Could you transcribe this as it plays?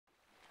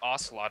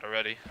ocelot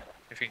already.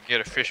 If you can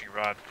get a fishing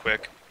rod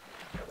quick.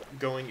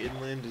 Going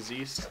inland is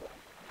east.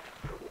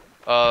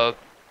 Uh,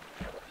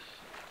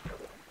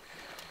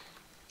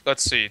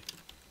 let's see.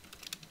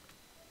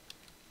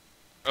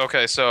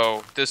 Okay,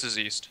 so this is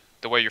east.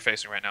 The way you're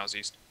facing right now is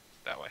east.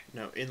 That way.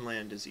 No,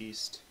 inland is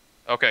east.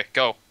 Okay,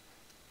 go.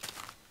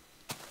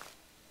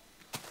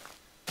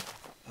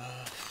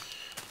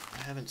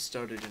 I haven't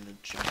started in a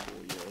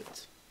jungle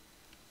yet.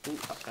 Ooh,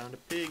 I found a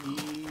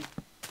piggy.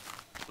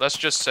 Let's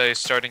just say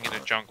starting in a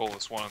jungle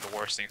is one of the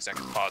worst things that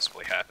could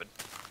possibly happen.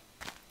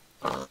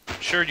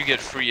 Sure, you get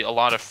a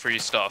lot of free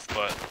stuff,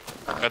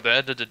 but at the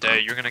end of the day,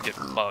 you're gonna get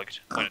mugged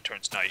when it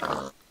turns night.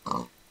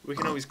 We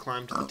can always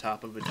climb to the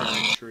top of a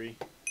giant tree.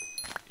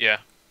 Yeah.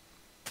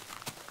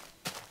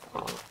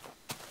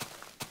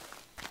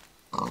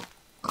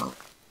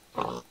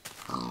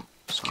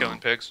 Just killing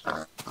pigs.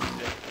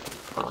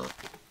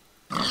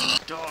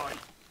 Die!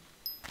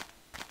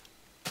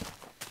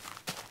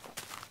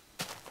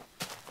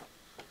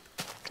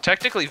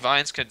 Technically,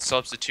 vines can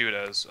substitute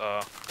as,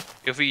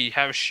 if we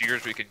have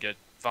shears, we could get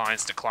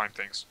vines to climb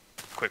things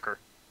quicker.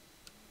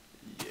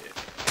 Yeah.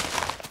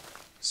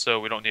 So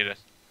we don't need to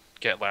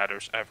get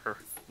ladders ever,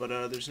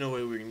 But there's no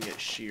way we're gonna get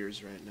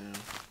shears right now.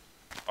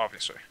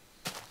 obviously.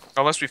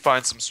 Unless we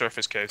find some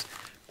surface caves.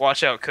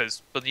 Watch out,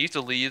 because beneath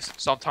the leaves,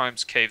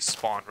 sometimes caves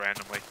spawn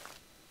randomly.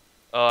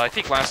 I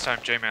think last time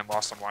J-Man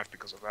lost some life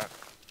because of that.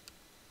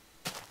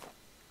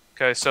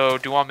 Okay, so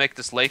do you want to make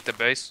this lake the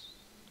base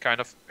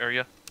kind of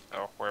area?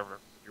 Oh, wherever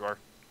you are.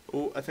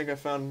 Oh, I think I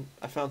found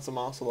some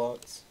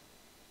ocelots.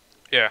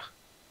 Yeah.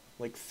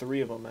 Like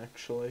 3 of them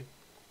actually.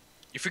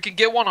 If we can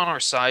get one on our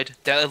side,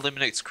 that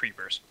eliminates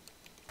creepers.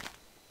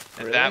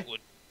 And Really? that would...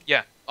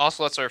 Yeah,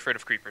 ocelots are afraid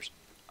of creepers.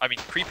 I mean,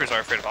 creepers are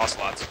afraid of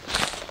ocelots.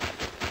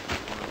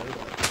 I don't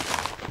know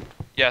that.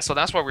 Yeah, so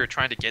that's why we were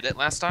trying to get it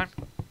last time.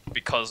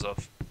 Because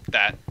of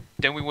that.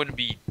 Then we wouldn't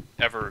be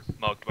ever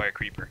mugged by a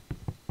creeper.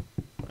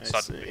 I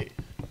Suddenly. see.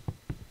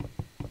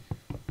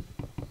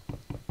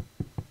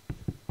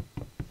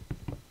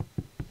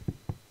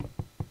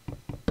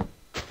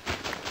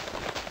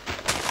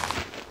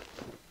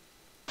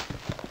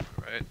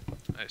 Right.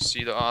 I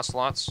see the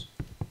ocelots.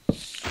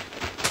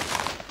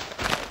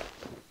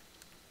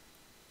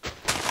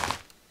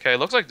 Okay,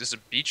 looks like there's a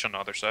beach on the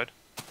other side.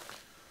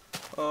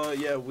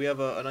 Yeah, we have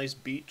a nice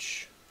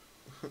beach.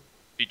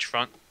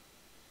 Beachfront.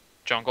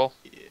 Jungle.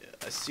 Yeah,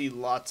 I see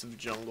lots of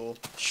jungle.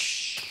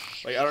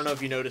 Shh. Like, I don't know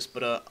if you noticed,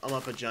 but I'm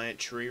up a giant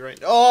tree right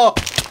now. Oh!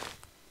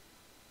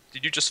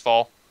 Did you just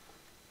fall?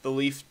 The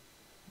leaf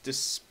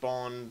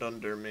despawned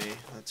under me.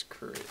 That's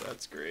great.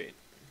 That's great.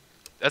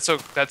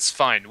 That's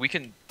fine. We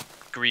can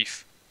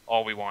grief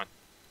all we want.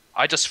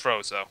 I just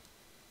froze though.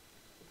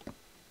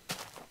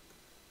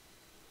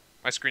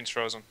 My screen's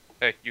frozen.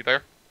 Hey, you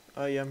there?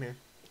 Oh, yeah, I'm here.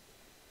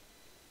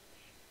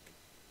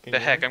 Can The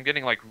you hear heck, me? I'm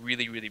getting like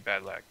really, really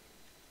bad lag.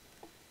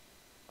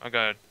 I'm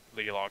gonna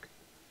log.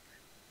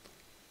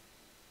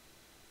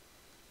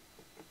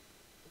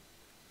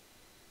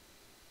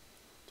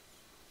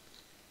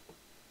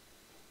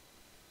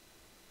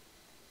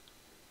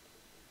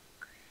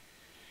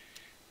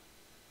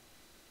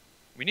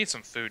 We need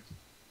some food.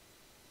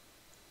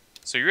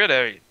 So you're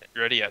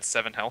already at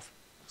 7 health?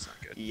 That's not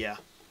good. Yeah.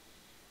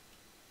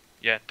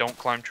 Yeah, don't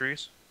climb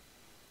trees.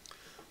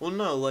 Well,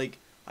 no, like,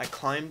 I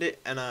climbed it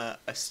and I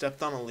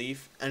stepped on a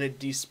leaf and it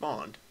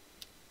despawned.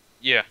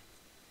 Yeah.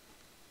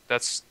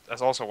 That's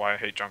also why I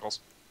hate jungles.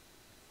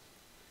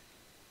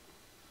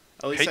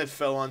 At least Hey. I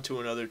fell onto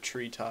another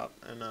treetop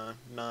and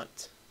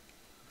not.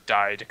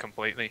 Died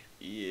completely.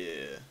 Yeah.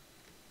 Is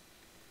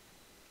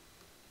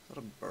that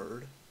a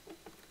bird?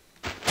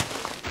 I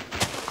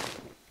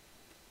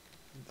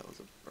think that was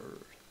a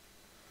bird.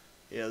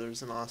 Yeah,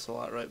 there's an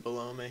ocelot right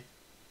below me.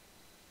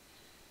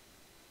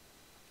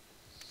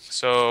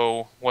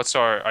 So, what's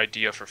our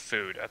idea for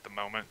food at the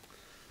moment?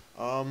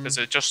 Because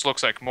it just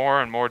looks like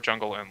more and more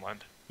jungle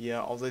inland.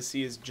 Yeah, all I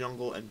see is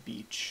jungle and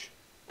beach.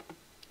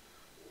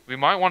 We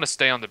might want to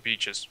stay on the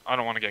beaches. I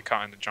don't want to get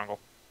caught in the jungle.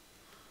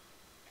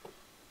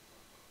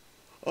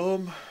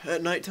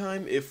 At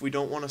nighttime, if we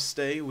don't want to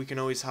stay, we can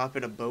always hop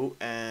in a boat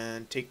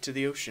and take to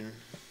the ocean.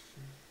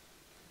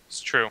 It's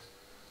true.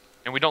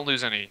 And we don't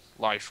lose any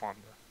life on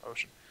the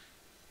ocean.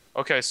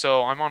 Okay,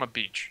 so I'm on a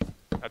beach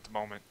at the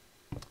moment.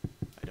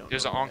 I don't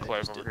There's know an why I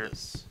enclave just over did here.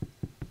 this.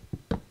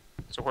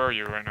 So where are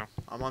you right now?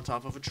 I'm on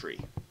top of a tree.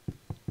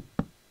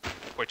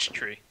 Which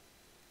tree?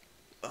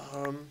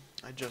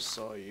 I just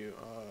saw you.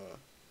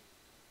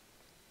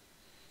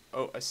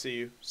 Oh, I see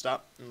you.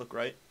 Stop and look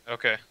right.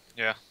 Okay,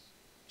 yeah. You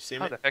see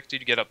How me? the heck did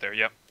you get up there?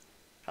 Yep.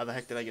 How the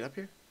heck did I get up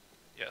here?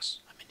 Yes.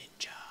 I'm a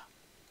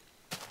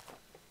ninja.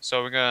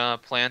 So we're gonna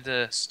plan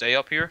to stay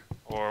up here?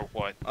 Or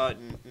what?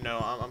 No,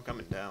 I'm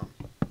coming down.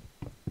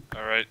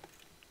 Alright.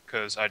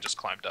 Because I just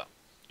climbed up.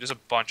 There's a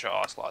bunch of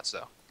ocelots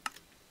though.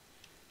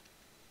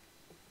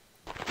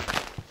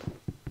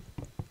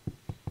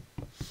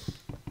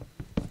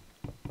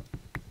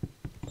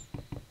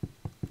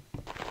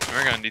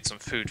 We're gonna need some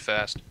food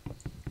fast.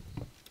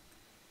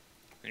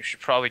 You should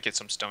probably get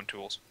some stone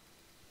tools.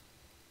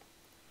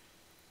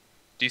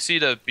 Do you see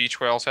the beach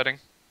where I was heading?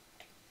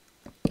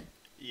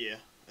 Yeah,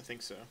 I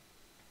think so.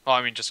 Oh,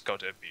 I mean, just go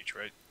to the beach,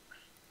 right?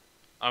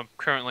 I'm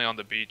currently on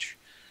the beach.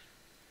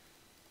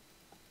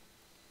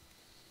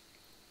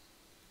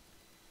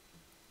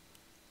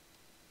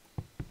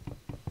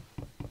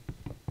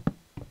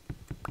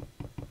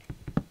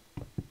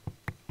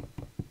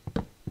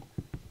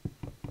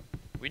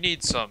 We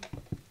need some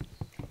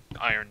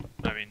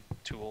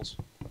tools.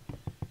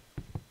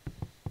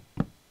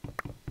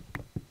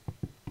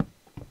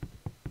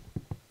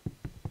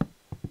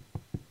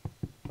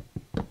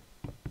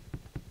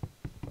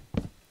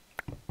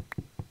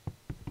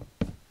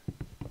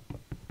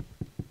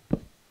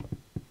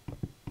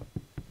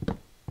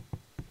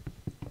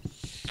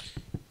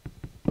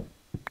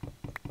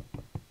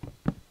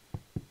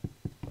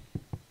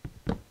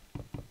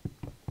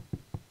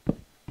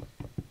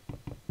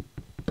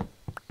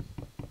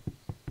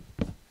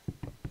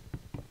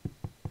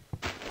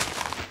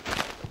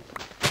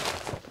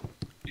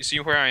 You see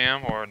where I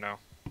am, or no?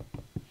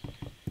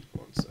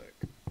 One sec.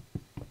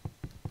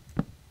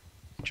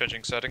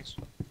 Changing settings?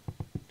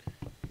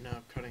 Now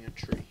I'm cutting a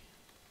tree.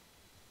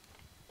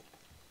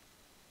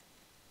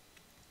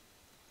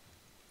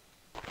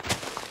 No,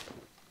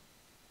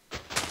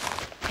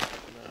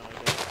 I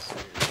don't see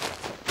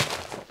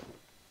it.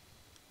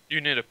 You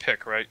need a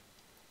pick, right?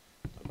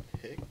 A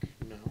pick?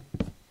 No.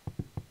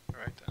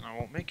 Alright, then I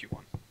won't make you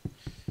one.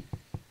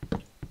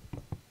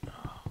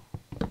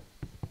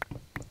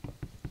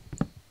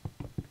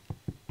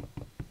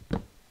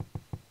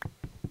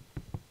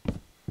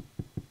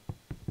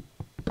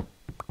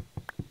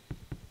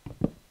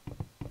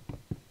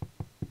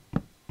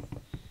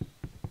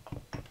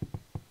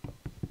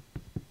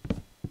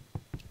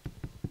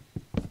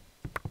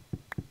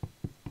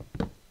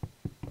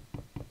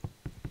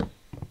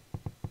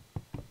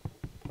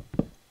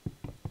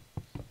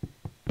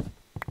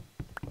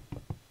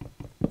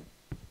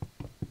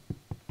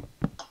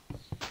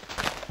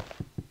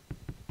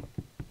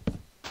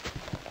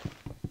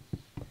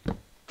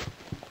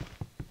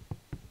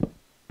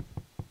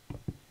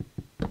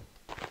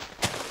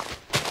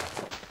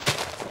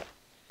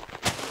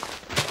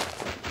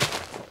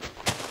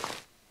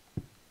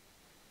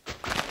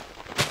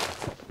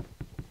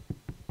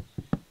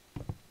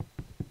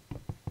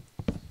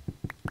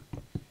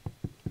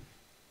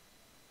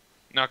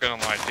 Not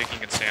gonna lie,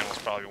 digging in sand was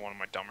probably one of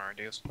my dumber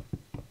ideas.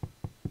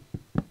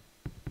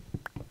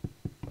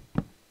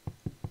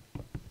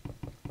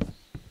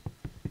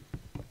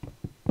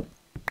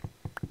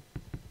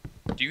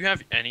 Do you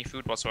have any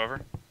food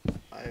whatsoever?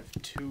 I have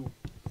 2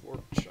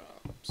 pork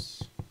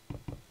chops.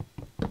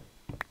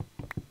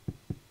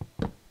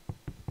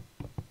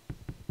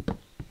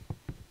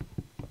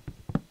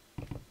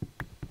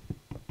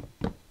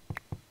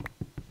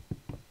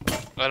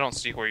 I don't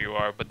see where you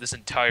are, but this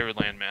entire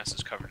landmass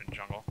is covered in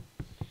jungle.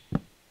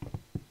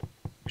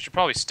 We should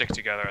probably stick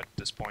together at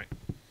this point.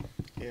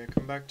 Yeah,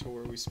 come back to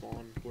where we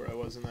spawned, where I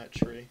was in that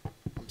tree.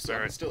 I'm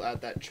still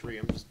at that tree,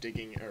 I'm just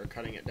digging or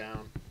cutting it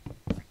down.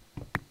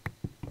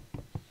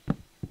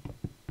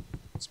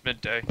 It's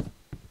midday.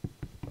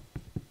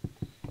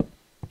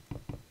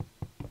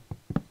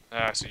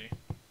 Ah, I see.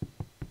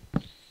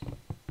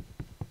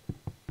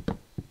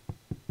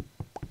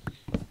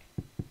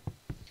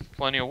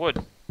 Plenty of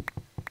wood.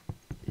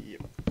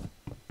 Yep.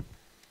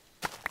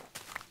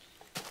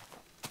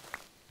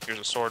 Here's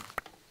a sword.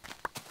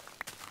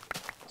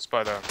 Let's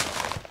buy that.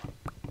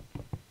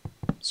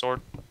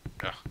 Sword?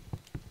 Yeah.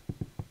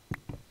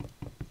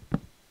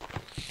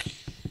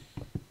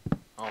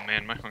 Oh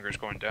man, my hunger's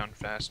going down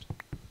fast.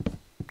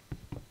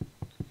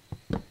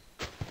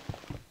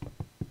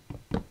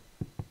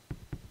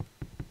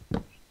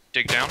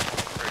 Dig down,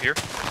 right here.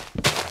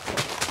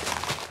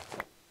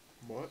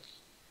 What?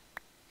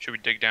 Should we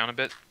dig down a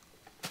bit?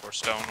 Or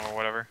stone or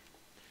whatever?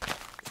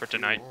 For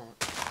tonight?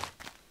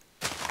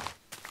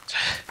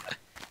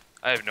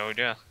 I have no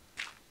idea.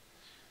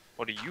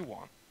 What do you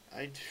want?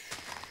 I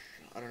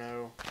don't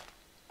know.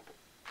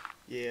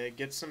 Yeah,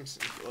 get some,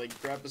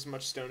 like, grab as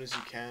much stone as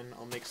you can.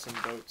 I'll make some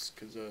boats,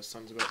 because the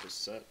sun's about to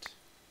set.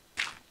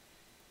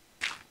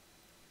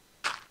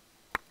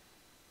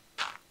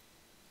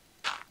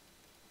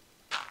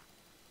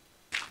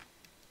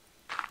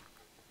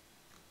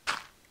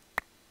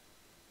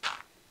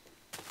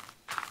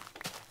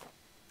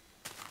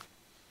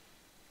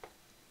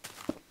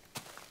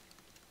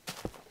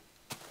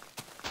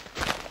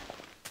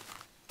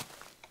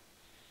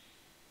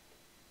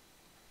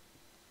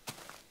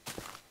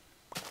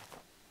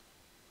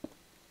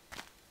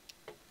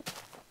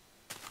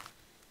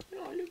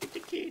 Oh, look at the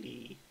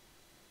kitty.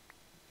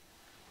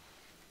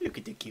 Look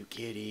at the cute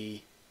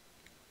kitty.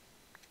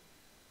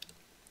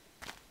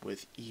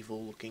 With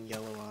evil-looking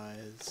yellow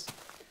eyes.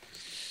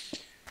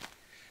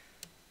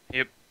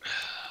 Yep.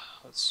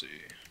 Let's see.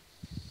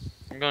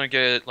 I'm gonna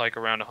get like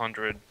around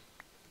 100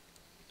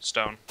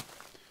 stone.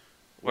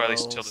 Or at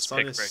least until this sun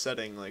pick is breaks.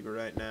 setting, like,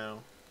 right now.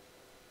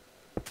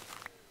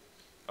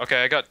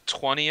 Okay, I got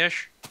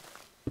 20-ish.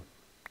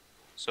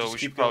 So Just we keep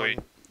should probably...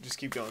 going. Just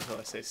keep going until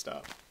I say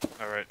stop.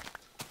 Alright.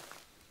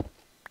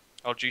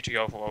 I'll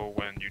GTFO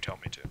when you tell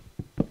me to.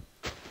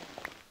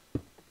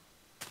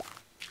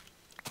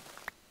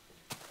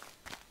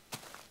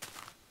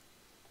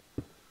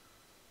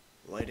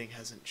 Lighting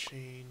hasn't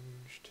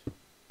changed.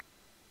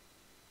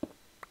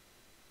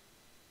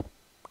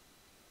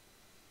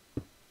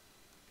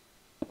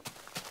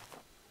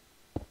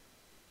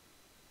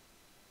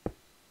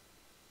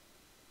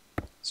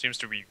 Seems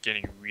to be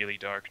getting really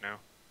dark now.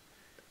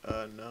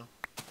 No.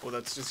 Well,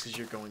 that's just because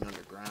you're going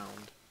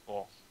underground.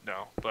 Well,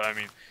 no, but I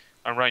mean,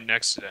 I'm right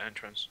next to the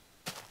entrance.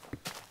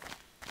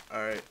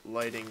 Alright,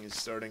 lighting is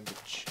starting to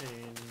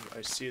change.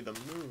 I see the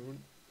moon.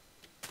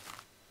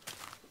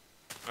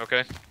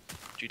 Okay.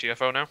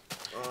 GTFO now?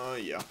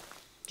 Yeah.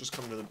 Just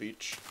come to the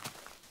beach.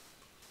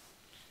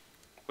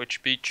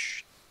 Which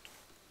beach?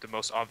 The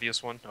most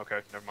obvious one?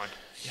 Okay, never mind.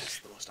 Yes,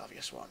 the most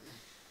obvious one.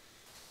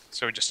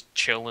 So we're just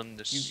chilling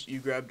this... You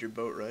grabbed your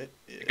boat, right?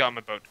 Yeah. Got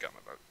my boat, got my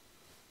boat.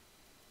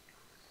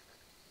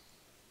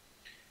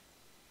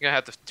 You're gonna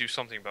have to do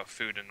something about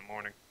food in the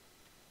morning.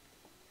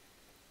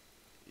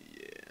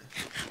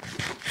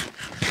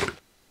 Yeah.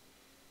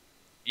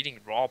 Eating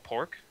raw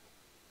pork?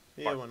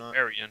 Yeah, why not?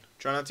 Barbarian.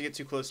 Try not to get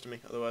too close to me,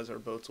 otherwise our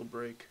boats will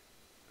break.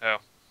 Oh,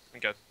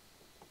 okay.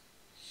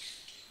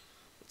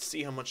 Let's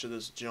see how much of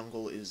this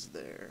jungle is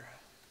there.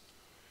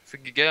 If we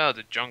could get out of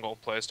the jungle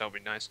place, that would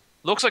be nice.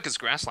 Looks like it's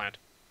grassland.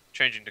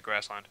 Changing to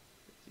grassland.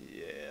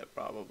 Yeah,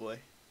 probably.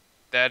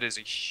 That is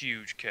a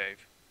huge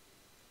cave.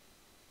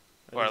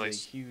 That Or at is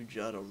least... a huge,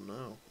 I don't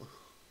know.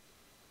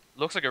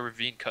 Looks like a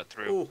ravine cut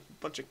through. Oh, a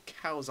bunch of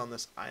cows on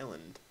this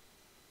island.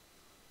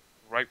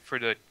 Ripe for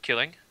the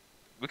killing.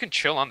 We can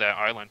chill on that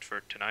island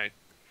for tonight.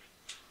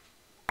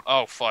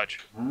 Oh,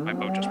 fudge. My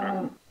boat just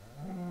broke.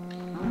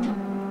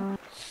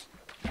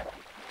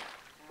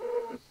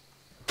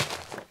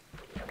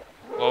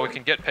 Well, we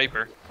can get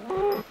paper.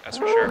 That's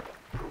for sure.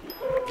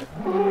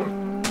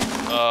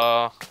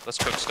 Let's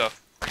cook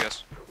stuff, I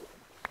guess.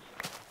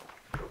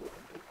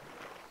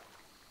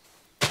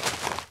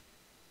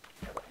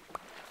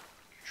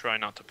 Try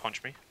not to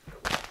punch me.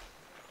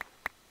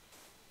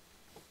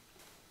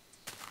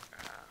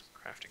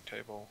 Crafting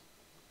table.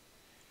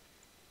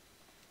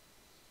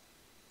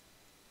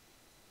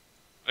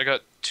 I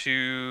got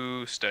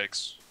 2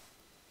 steaks.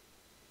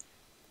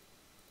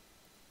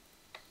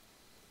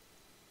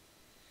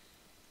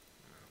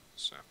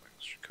 Saplings.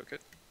 Should cook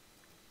it.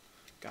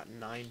 Got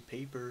 9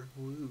 paper.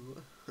 Woo.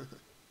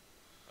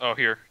 Oh,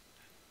 here.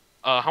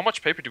 How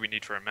much paper do we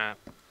need for a map?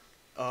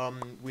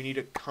 We need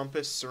a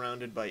compass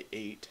surrounded by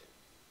 8.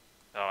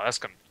 Oh, that's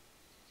gonna...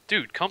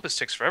 Dude, compass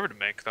takes forever to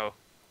make, though.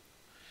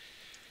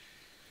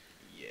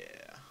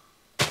 Yeah.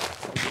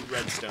 We need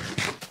redstone.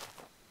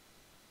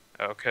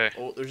 Okay.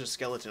 Oh, there's a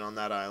skeleton on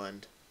that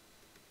island.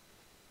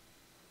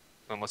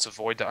 Then let's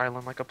avoid the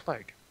island like a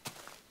plague.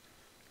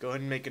 Go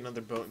ahead and make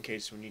another boat in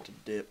case we need to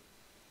dip.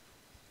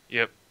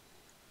 Yep.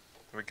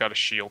 We got a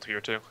shield here,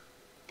 too.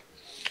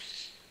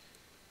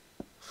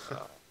 I'm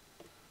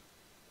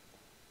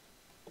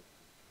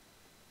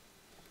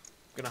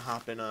gonna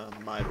hop in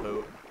my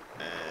boat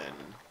and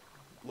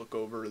look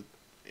over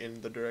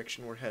in the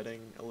direction we're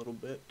heading a little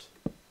bit.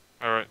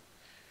 Alright.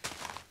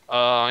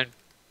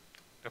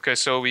 Okay,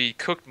 so we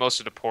cooked most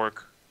of the pork.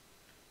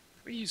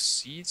 Can we use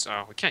seeds?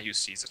 Oh, we can't use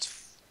seeds.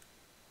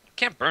 You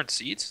can't burn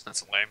seeds?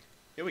 That's lame.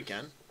 Yeah, we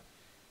can.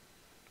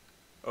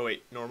 Oh,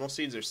 wait. Normal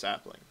seeds or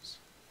saplings?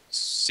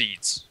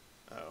 Seeds.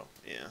 Oh,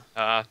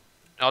 yeah.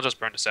 I'll just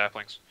burn the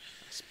saplings.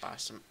 Spy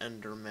some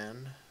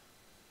endermen.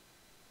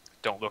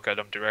 Don't look at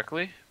them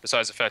directly,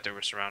 besides the fact that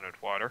we're surrounded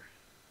with water.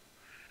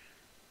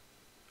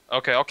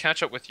 Okay, I'll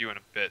catch up with you in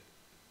a bit.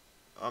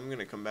 I'm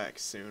gonna come back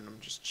soon. I'm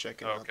just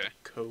checking out the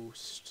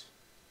coast.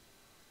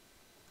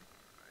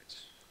 Alright.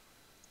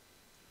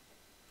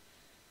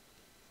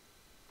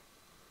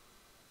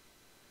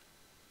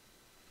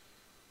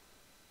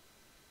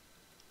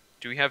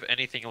 Do we have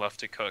anything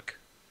left to cook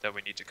that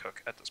we need to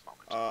cook at this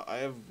moment? I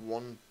have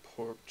 1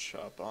 pork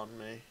chop on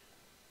me.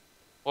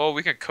 Well,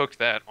 we can cook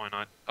that. Why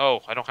not?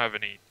 Oh, I don't have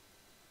any...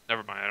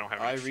 Never mind, I don't have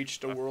any... I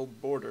reached a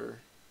world border.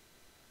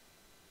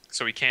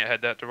 So we can't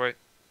head that way?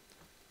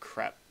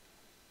 Crap.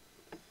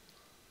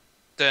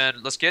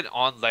 Then let's get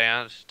on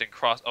land, then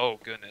cross... Oh,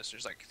 goodness,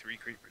 there's like 3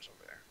 creepers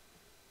over there.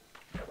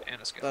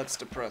 And a skeleton. That's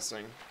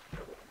depressing.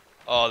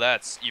 Oh,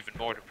 that's even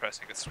more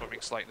depressing. It's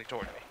swimming slightly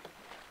toward me.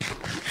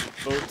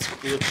 Boats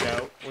glitch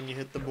out when you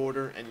hit the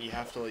border, and you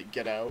have to, like,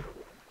 get out.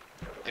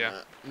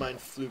 Yeah. Mine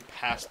flew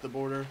past the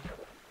border.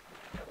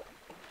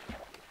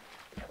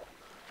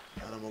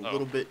 And I'm a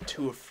little bit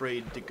too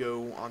afraid to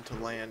go onto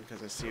land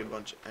because I see a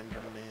bunch of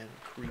enderman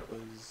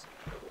creepers.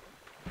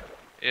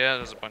 Yeah,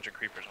 there's a bunch of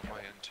creepers on my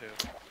end, too.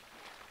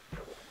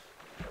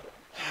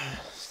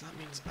 So that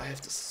means I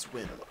have to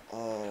swim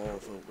all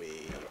the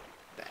way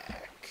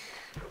back.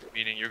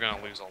 Meaning you're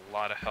gonna lose a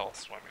lot of health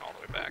swimming all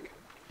the way back.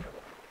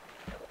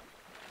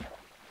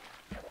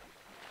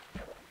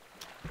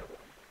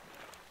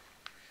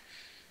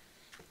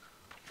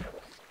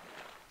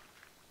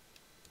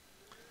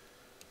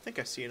 I think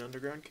I see an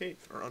underground cave,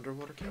 or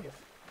underwater cave.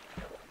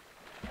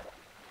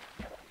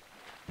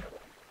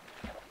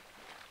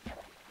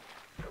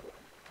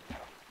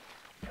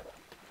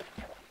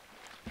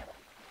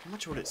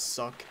 much would it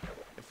suck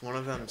if one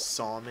of them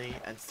saw me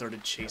and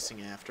started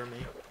chasing after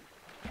me?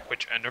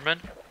 Which Enderman?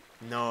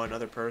 No,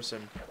 another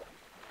person.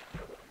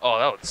 Oh,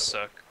 that would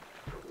suck.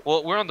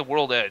 Well, we're on the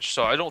world edge,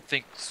 so I don't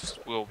think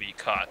we'll be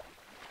caught.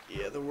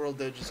 Yeah, the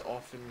world edge is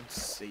often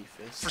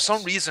safest. For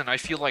some reason, I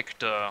feel like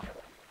the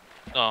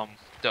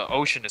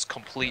ocean is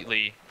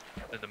completely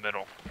in the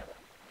middle.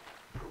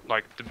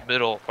 Like, the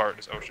middle part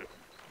is ocean.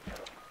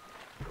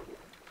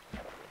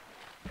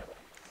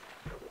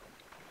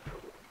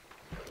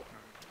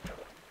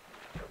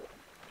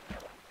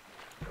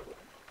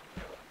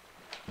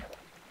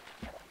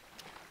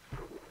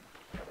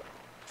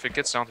 If it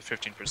gets down to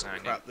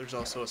 15%, Crap, there's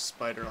also a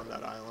spider on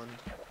that island.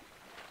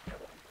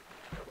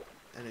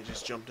 And it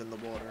just jumped in the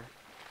water.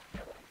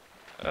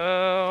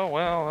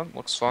 Well, that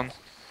looks fun.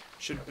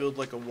 Should build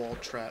like a wall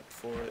trap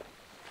for it.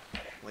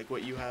 Like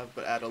what you have,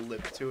 but add a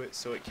lip to it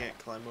so it can't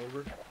climb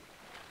over.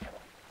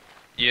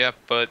 Yeah,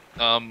 but,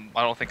 I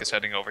don't think it's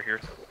heading over here.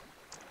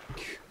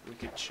 We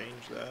could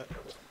change that.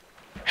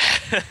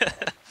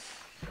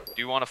 Do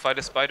you want to fight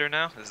a spider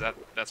now?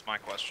 That's my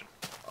question.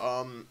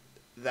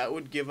 That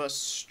would give us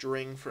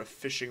string for a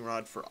fishing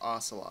rod for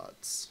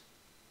ocelots.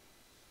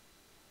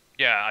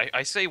 Yeah,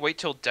 I say wait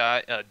till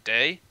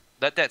day,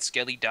 let that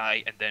skelly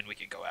die, and then we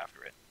can go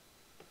after it.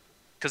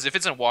 Because if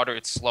it's in water,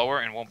 it's slower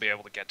and won't be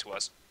able to get to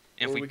us.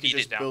 And Or if we could beat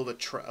just it down, build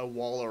a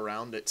wall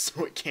around it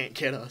so it can't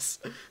get us.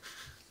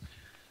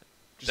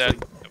 that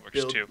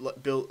works too.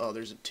 Build. Oh,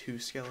 there's 2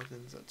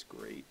 skeletons. That's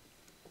great.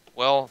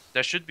 Well,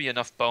 there should be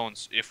enough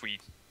bones if we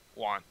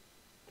want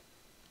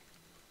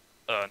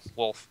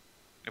wolf,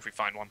 if we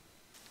find one.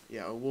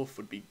 Yeah, a wolf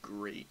would be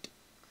great.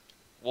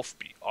 Wolf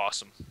would be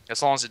awesome,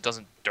 as long as it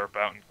doesn't derp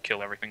out and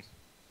kill everything.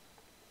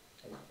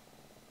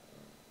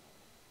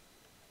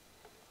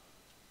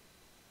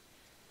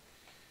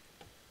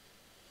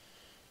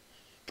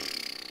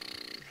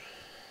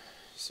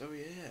 So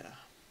yeah.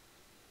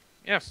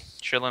 Yeah,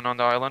 chilling on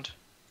the island.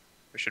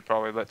 We should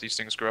probably let these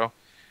things grow.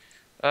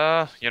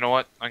 You know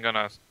what? I'm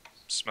gonna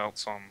smelt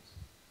some.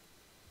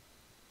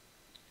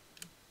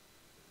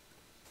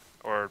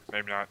 Or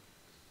maybe not.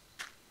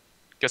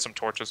 Get some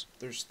torches.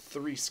 There's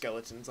 3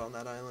 skeletons on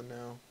that island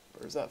now.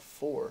 Or is that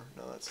 4?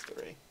 No, that's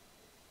 3.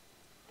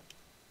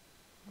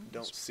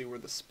 Don't see where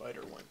the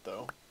spider went,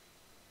 though.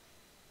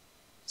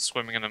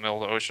 Swimming in the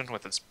middle of the ocean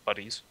with its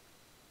buddies.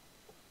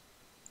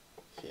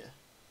 Yeah.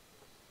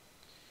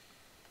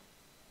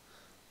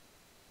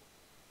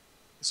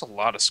 There's a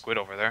lot of squid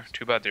over there.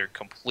 Too bad they're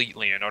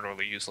completely and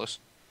utterly useless.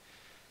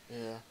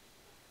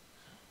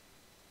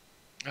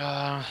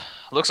 Yeah.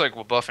 Looks like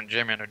Buff and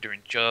J-Man are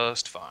doing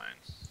just fine.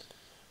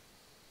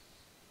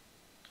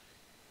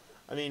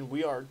 I mean,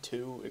 we are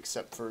too,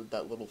 except for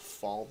that little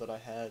fall that I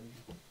had.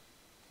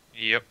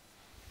 Yep.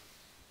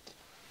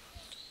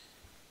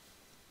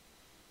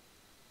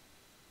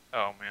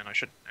 Oh man, I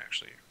should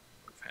actually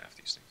remove half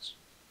these things.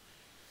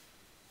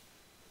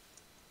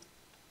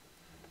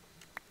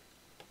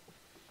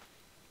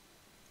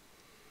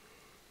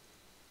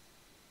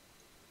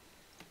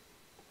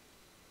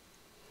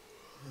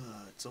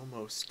 It's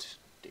almost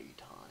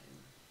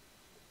daytime.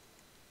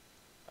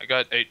 I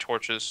got 8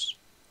 torches.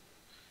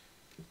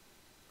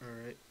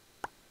 Alright.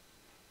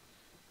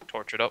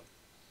 Torch it up.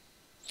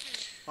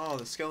 Oh,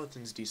 the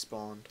skeletons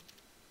despawned.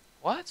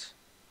 What?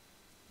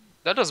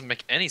 That doesn't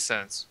make any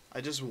sense.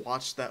 I just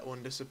watched that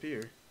one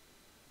disappear.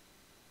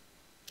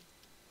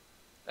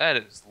 That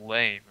is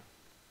lame.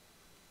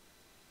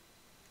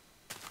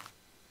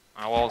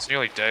 Well, it's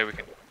nearly day. We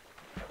can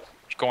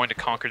going to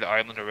conquer the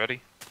island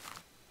already.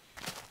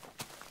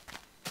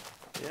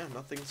 Yeah,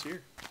 nothing's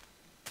here.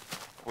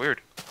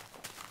 Weird.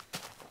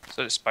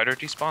 So did spider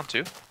despawn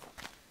too?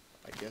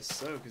 I guess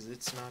so, because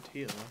it's not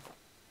here.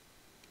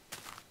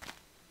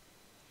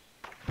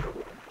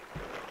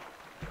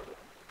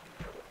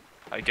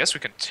 I guess we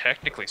can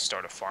technically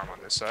start a farm on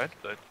this side,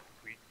 but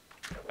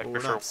I Well,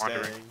 prefer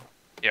wandering. staying.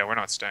 Yeah, we're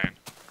not staying.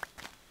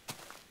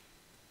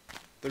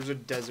 There's a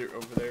desert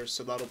over there,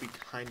 so that'll be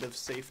kind of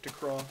safe to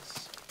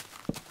cross.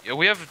 Yeah,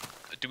 we have.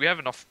 Do we have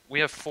enough? We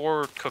have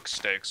 4 cooked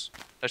steaks.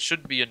 That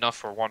should be enough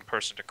for one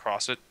person to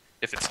cross it,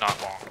 if it's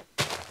not long.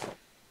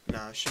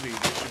 Nah, it should be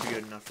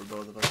good enough for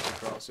both of us to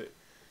cross it.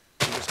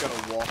 We just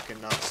gotta walk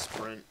and not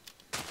sprint.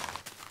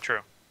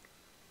 True.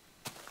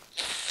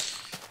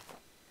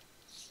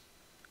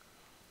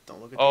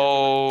 Don't look at the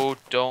Oh,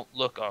 don't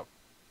look up.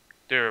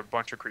 There are a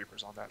bunch of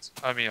creepers on that.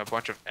 I mean, a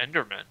bunch of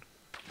Endermen.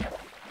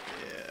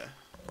 Yeah.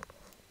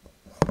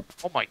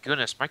 Oh my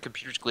goodness, my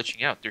computer's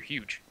glitching out. They're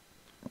huge.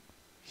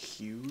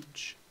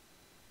 Huge.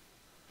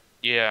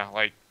 Yeah,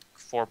 like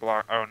 4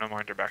 blocks. Oh, no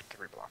mind, they're back to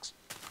 3 blocks.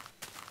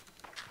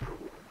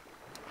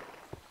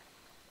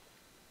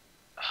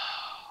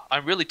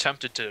 I'm really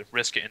tempted to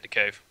risk it in the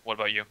cave. What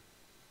about you?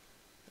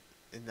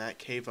 In that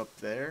cave up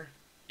there?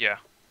 Yeah.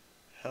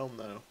 Hell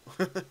no.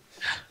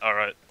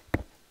 Alright.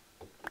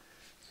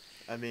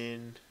 I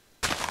mean,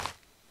 I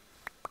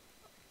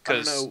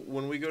don't know.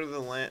 When we go to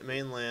the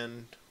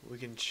mainland, we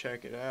can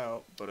check it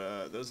out.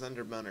 But those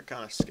Endermen are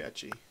kind of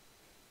sketchy.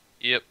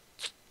 Yep.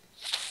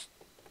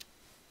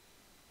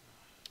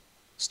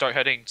 start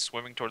heading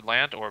swimming toward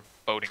land or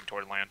boating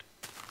toward land?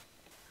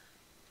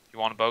 You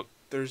want a boat?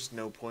 There's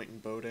no point in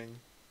boating.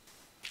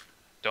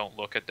 Don't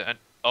look at the end.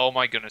 Oh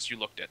my goodness, you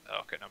looked at.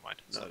 Oh, okay, never mind.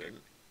 It's No, I okay.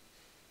 didn't.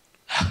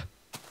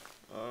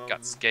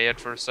 Got scared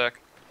for a sec.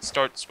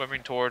 Start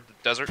swimming toward the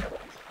desert.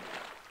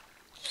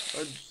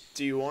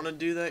 Do you want to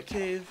do that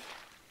cave?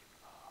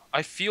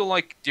 I feel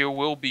like there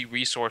will be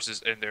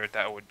resources in there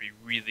that would be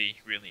really,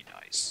 really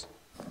nice.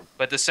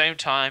 But at the same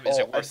time, is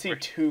it worth I see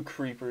 2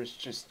 creepers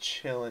just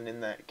chilling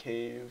in that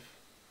cave.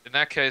 In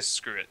that case,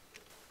 screw it.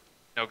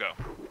 No go.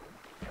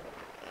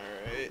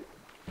 Alright.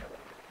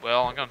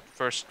 Well, I'm gonna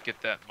first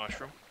get that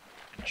mushroom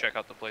and check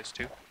out the place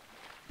too.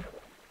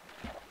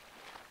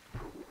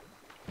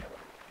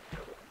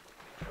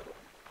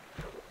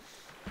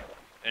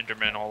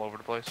 Enderman all over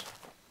the place.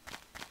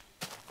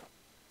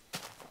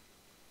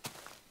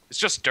 It's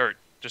just dirt.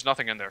 There's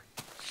nothing in there.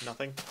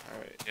 Nothing?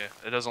 Alright. Yeah,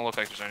 it doesn't look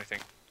like there's anything.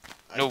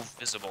 No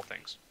visible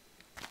things.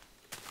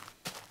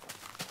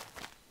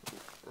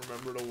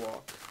 Remember to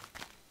walk.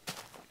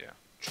 Yeah.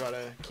 Try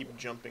to keep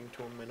jumping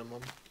to a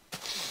minimum.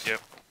 Yep.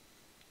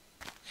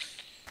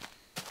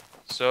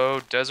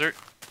 So, desert?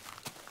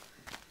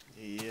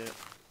 Yeah.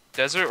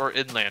 Desert or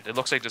inland? It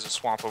looks like there's a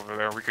swamp over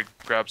there. We could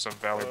grab some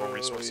valuable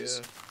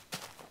resources. Yeah.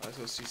 I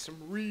also see some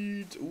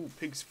reeds. Ooh,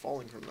 pigs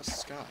falling from the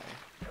sky.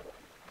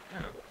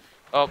 Yeah.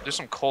 Oh, there's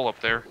some coal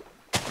up there.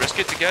 Risk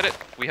it to get it?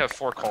 We have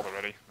 4 coal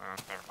already.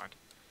 Never mind.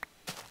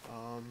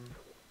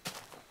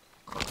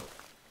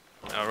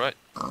 Alright.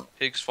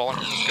 Pigs falling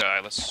from the sky.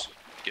 Let's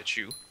get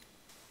you.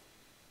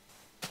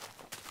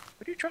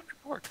 Where do you drop your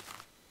pork?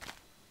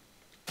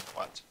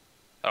 What?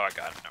 Oh, I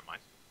got it. Never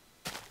mind.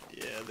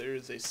 Yeah, there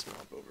is a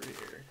swamp over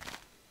here.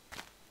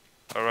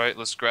 Alright,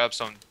 let's grab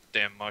some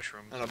damn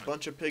mushrooms. And a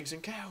bunch of pigs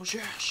and cows,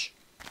 yes!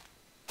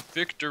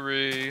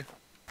 Victory!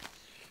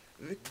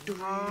 Victory!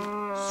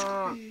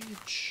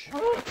 Screech!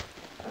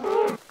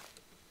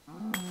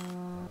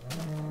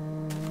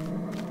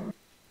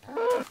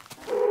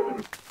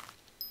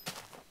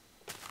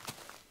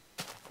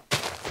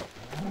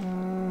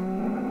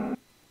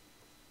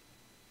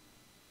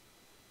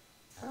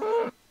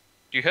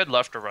 Do you head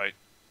left or right?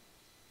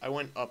 I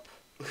went up.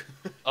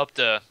 Up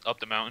the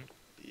mountain?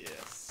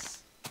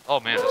 Yes.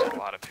 Oh man, there's a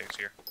lot of pigs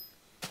here.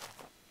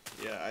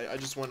 Yeah, I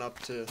just went up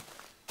to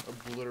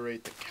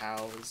obliterate the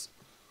cows.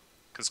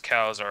 Because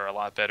cows are a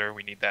lot better.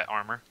 We need that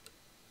armor.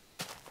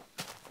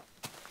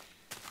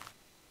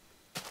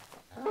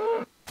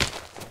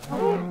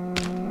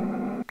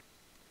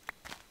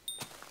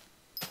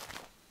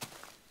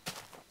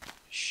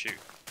 Shoot.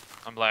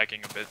 I'm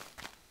lagging a bit.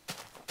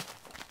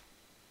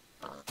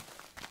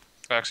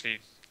 Actually,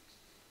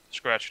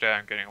 scratch that,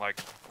 I'm getting like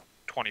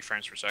 20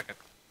 frames per second.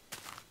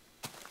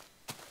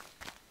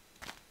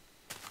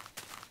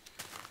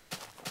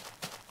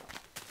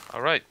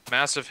 Alright,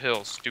 massive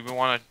hills. Do we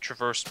want to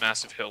traverse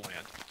massive hill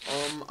land?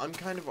 I'm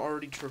kind of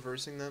already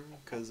traversing them,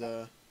 because,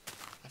 I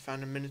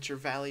found a miniature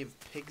valley of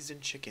pigs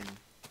and chicken.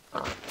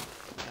 And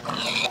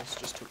I almost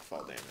just took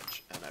fall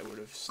damage, and I would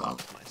have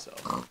stopped myself.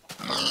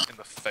 In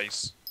the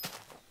face.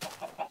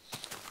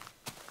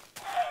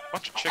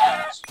 Bunch of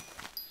chickens.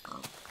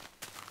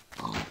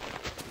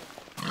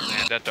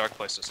 Man, that dark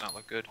place does not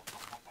look good.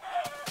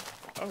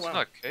 Oh, It's wow.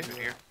 not a cave in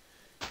here.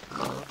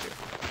 Okay.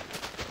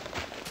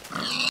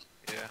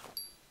 Yeah.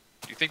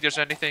 Do you think there's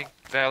anything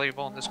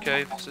valuable in this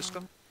cave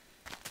system?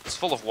 It's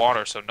full of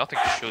water, so nothing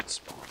should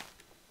spawn.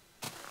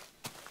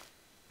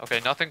 Okay,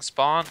 nothing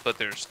spawned, but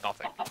there's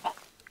nothing.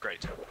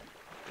 Great.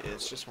 Yeah,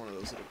 it's just one of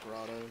those little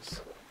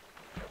grottos.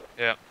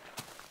 Yeah.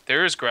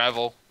 There is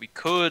gravel. We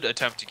could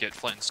attempt to get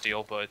flint and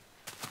steel, but...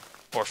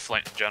 Or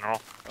flint in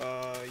general.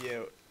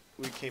 Yeah,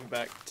 we came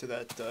back to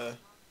that, The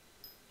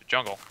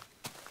jungle.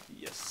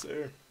 Yes,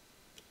 sir.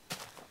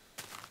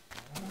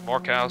 More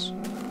cows.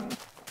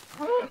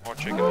 More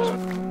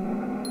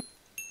chickens.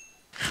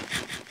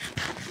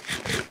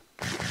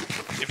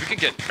 If we could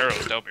get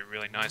arrows, that would be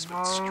really nice,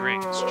 but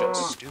string is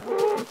just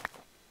stupid.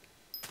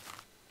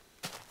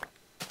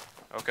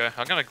 Okay,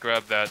 I'm gonna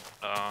grab that,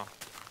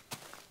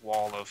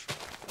 wall of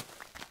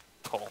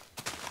coal.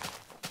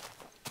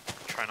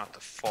 Try not to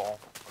fall,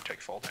 or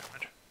take fall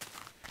damage.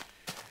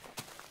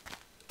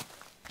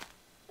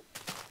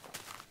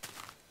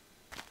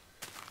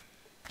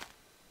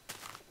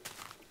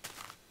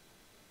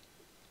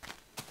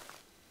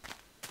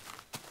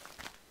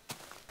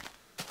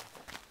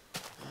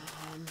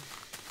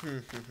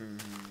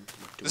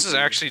 This is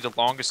actually the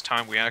longest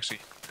time we actually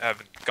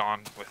haven't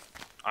gone with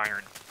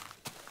iron.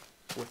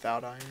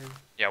 Without iron?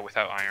 Yeah,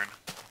 without iron.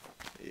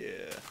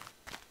 Yeah.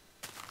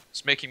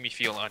 It's making me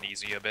feel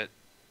uneasy a bit.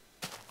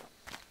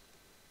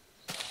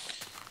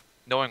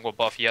 Knowing what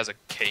buff he has a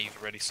cave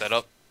already set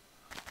up.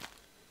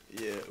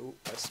 Yeah, ooh,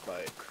 I spy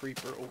a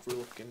creeper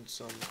overlooking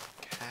some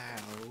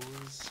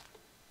cows.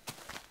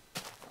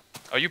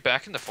 Are you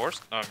back in the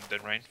forest? The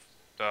rain?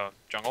 The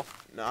jungle?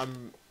 No,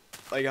 I'm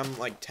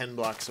like 10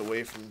 blocks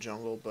away from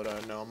jungle, but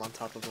no, I'm on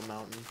top of a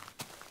mountain.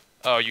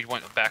 Oh, you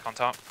went back on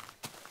top?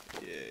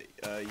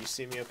 Yeah, you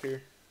see me up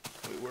here?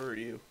 Wait, where are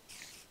you?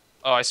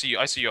 Oh, I see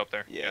you up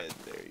there. Yeah,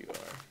 there you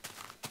are.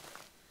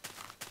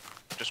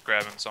 Just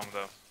grabbing some of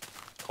the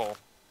coal,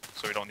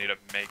 so we don't need to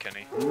make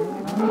any.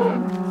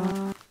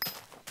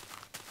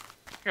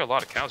 Hear a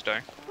lot of cows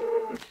dying.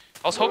 I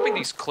was hoping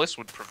these cliffs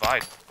would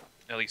provide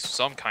at least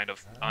some kind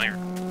of iron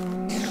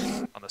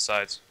on the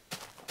sides.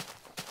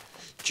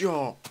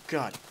 Oh,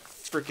 God.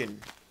 Frickin'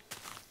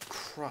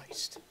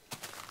 Christ.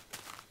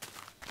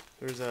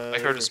 I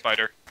heard a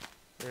spider.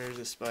 There's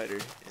a spider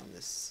in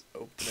this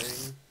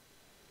opening.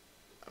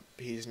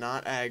 He's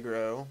not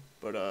aggro,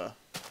 but,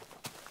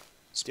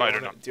 Spider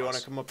do you want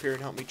to come up here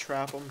and help me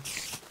trap him?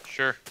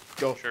 Sure.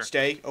 Go. Sure.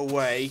 Stay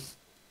away.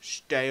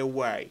 Stay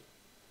away.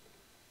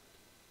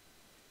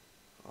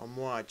 I'm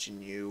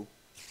watching you.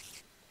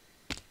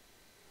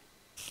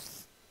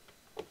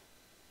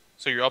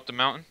 So you're up the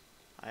mountain?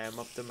 I am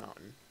up the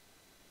mountain.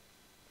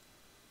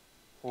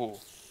 Ooh.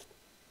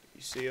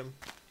 You see him?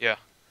 Yeah.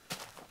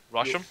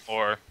 Rush him,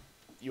 or...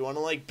 You want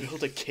to, like,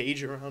 build a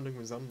cage around him?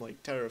 Because I'm,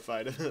 like,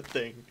 terrified of that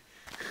thing.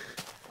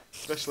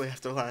 Especially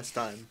after last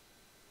time.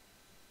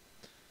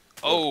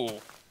 Oh!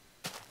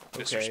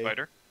 Okay. Mr.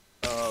 Spider.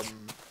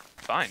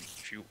 Fine.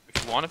 If you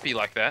want to be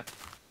like that.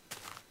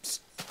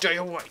 Stay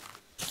away!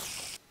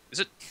 Is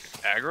it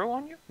aggro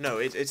on you? No,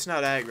 it's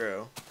not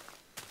aggro.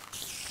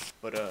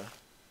 But,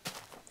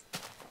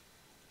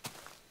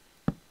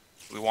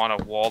 We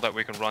want a wall that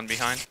we can run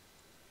behind.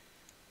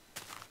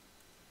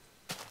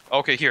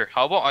 Okay, here.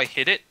 How about I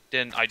hit it,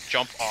 then I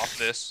jump off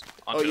this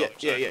onto the other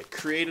side. yeah.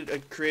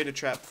 Create a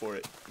trap for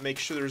it. Make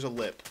sure there's a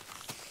lip.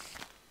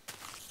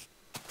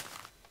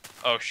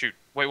 Oh, shoot.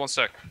 Wait 1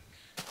 sec.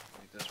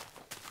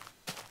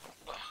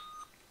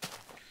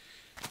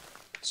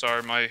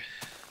 Sorry, my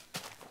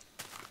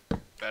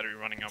battery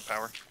running out of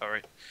power.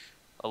 Alright.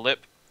 A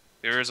lip.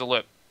 There is a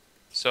lip.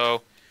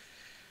 So...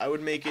 I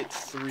would make it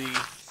three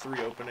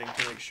opening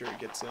to make sure it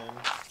gets in.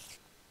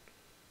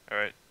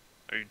 Alright.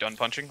 Are you done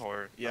punching,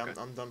 or...? Yeah, okay.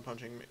 I'm done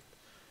punching.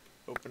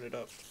 Open it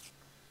up.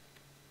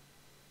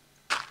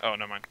 Oh,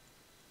 never mind.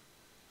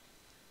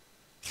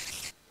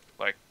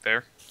 Like,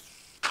 there?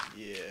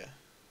 Yeah.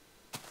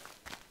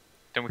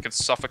 Then we can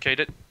suffocate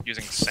it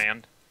using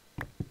sand.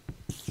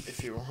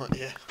 If you want,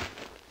 yeah.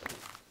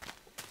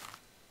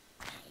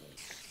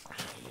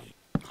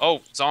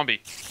 Oh,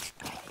 zombie.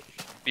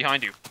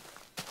 Behind you.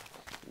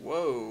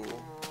 Whoa.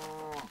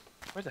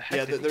 Where the heck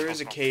Yeah, did he there come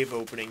is a from? cave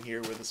opening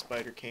here where the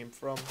spider came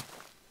from.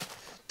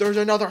 There's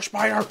another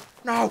spider!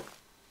 No!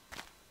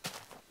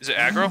 Is it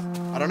aggro?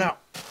 I don't know.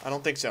 I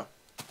don't think so.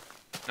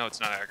 No, it's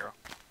not aggro.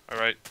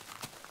 Alright.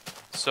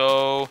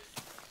 So...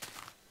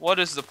 What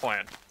is the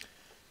plan?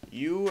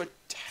 You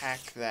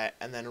attack that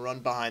and then run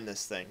behind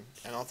this thing.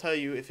 And I'll tell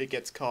you if it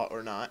gets caught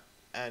or not.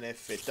 And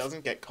if it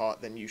doesn't get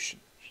caught, then you should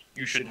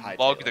hightail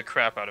lug the it.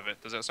 crap out of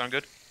it. Does that sound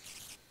good?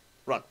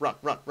 Run.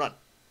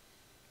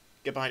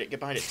 Get behind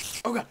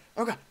it. Oh god,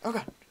 oh god, oh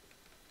god.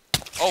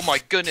 Oh my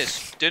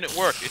goodness! Didn't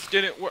work. It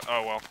didn't work.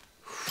 Oh well.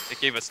 It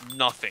gave us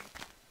nothing.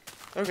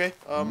 Okay,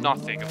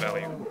 Nothing of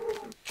value.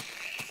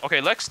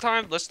 Okay, next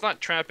time, let's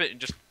not trap it and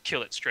just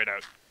kill it straight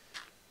out.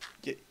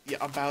 Yeah,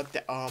 about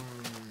that,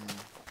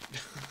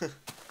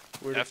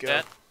 where'd it F go?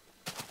 that.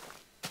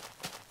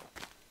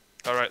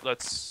 Alright,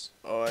 let's...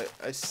 Oh,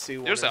 I see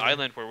one. There's the in there.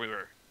 island where we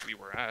were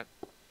at.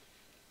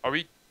 Are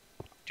we...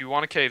 Do you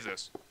want to cave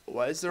this?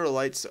 Why is there a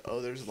light? Oh,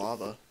 there's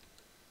lava.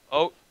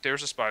 Oh,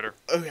 there's a spider.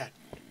 Oh god.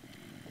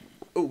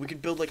 Oh, we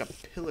could build like a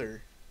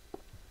pillar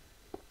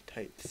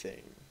type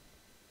thing.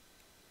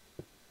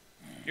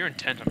 You're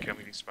intent on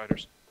killing these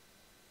spiders.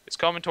 It's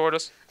coming toward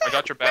us. I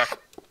got your back.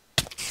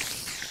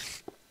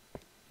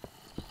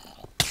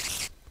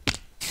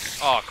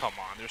 Oh, come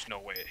on. There's no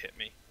way it hit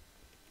me.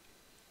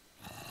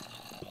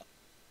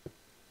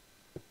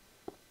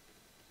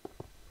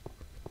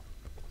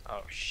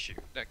 Oh, shoot.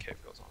 That cave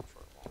goes on for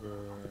a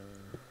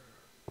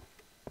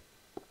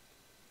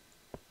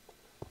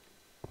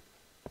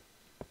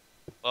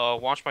while.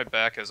 Watch my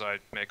back as I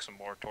make some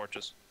more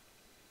torches.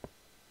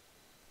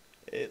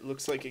 It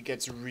looks like it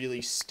gets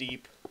really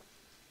steep.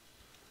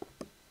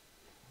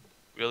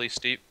 Really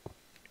steep?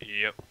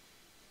 Yep.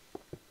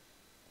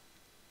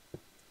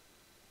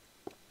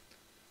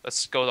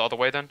 Let's go the other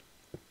way then.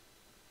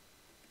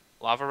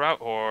 Lava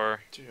route,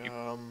 or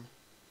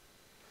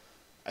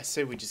I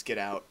say we just get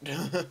out.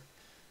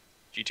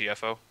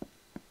 GTFO?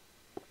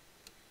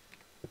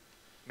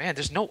 Man,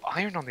 there's no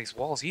iron on these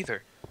walls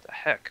either. The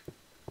heck?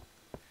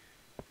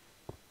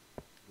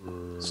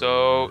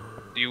 So,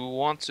 do you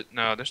want to...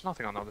 No, there's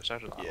nothing on the other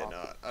side of the Yeah,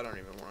 lava. no, I don't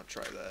even want to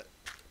try that.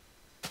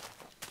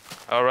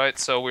 Alright,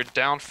 so we're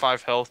down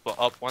 5 health, but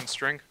up 1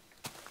 string.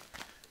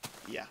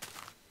 Yeah,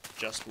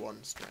 just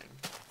 1 string.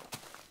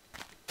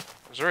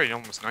 It's already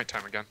almost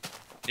nighttime again.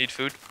 Need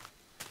food?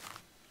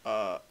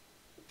 I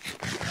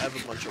have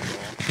a bunch of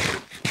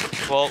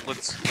raw. Well,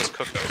 let's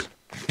cook those.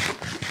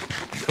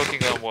 Cooking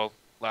them will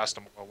last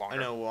them a little longer. I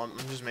know, well, I'm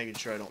just making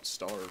sure I don't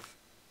starve.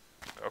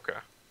 Okay.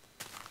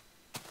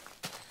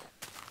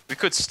 We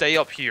could stay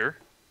up here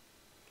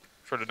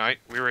for the night.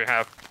 We already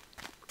have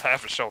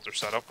half a shelter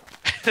set up.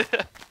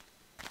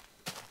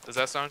 Does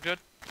that sound good?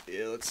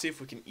 Yeah, let's see if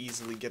we can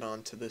easily get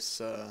onto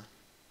this,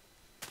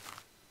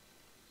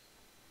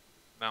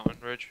 mountain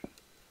ridge.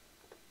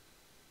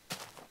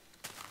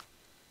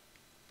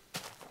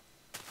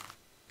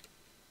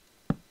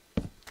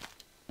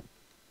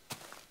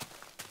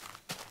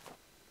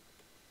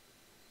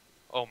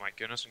 Oh my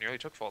goodness, I nearly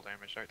took fall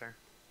damage right there.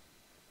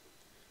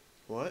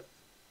 What?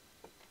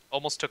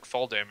 Almost took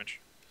fall damage.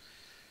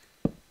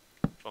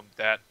 From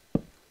that.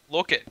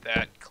 Look at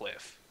that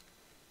cliff.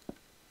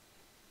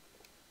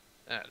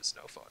 That is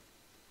no fun.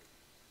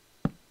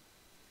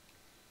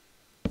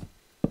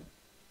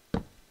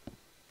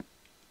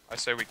 I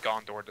say we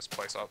Gondor this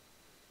place up.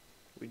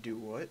 We do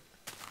what?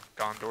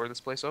 Gondor this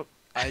place up?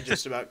 I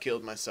just about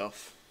killed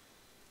myself.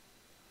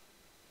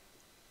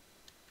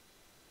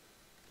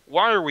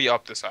 Why are we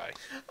up this high?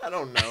 I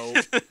don't know.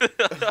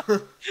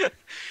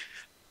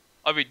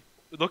 I mean,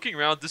 looking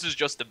around, this is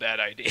just a bad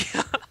idea.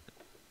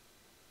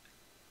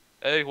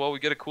 Hey, well, we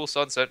get a cool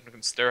sunset and we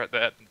can stare at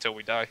that until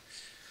we die.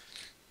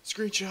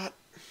 Screenshot.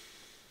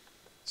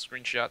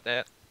 Screenshot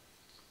that.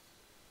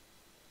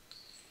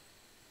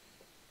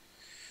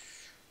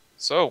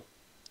 So,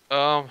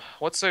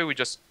 let's say we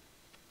just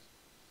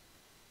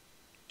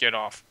get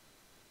off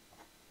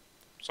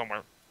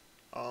somewhere.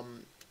 Yeah.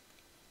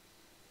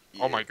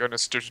 Oh my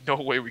goodness, there's no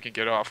way we can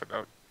get off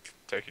without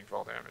taking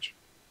fall damage.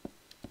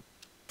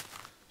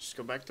 Just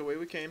go back the way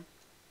we came.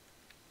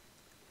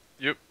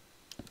 Yep.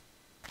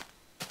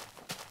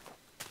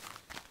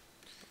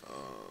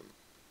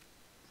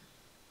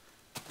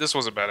 This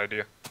was a bad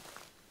idea.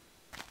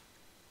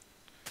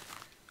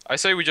 I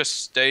say we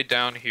just stay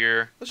down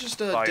here. Let's just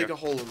dig a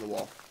hole in the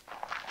wall.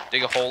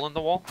 Dig a hole in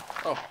the wall?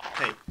 Oh,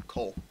 hey,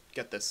 Cole,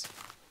 get this.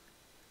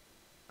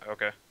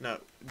 Okay. No,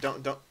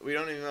 don't. We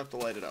don't even have to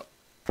light it up.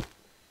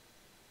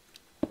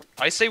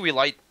 I say we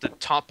light the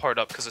top part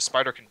up because the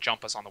spider can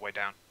jump us on the way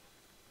down.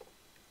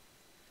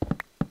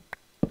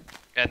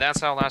 And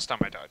that's how last time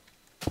I died.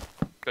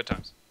 Good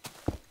times.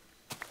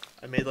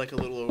 I made like a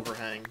little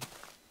overhang.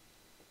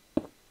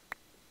 A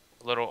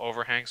little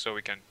overhang so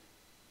we can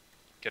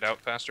get out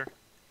faster.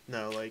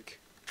 No, like.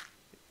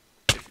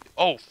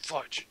 Oh,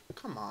 fudge.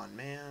 Come on,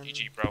 man.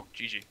 GG, bro.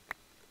 GG.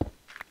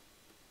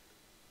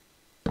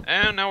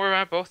 And now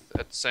we're both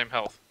at the same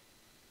health.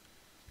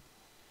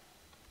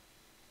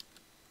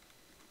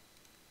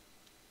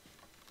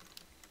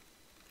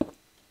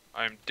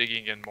 I'm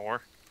digging in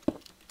more.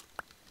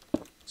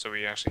 So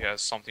he actually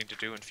has something to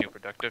do and feel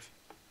productive.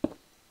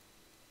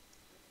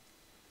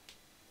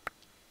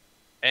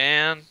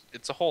 And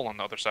it's a hole on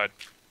the other side.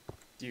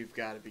 You've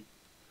got to be.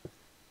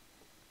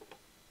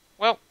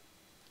 Well,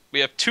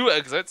 we have 2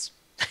 exits.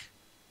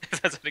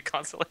 If that's any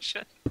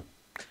consolation.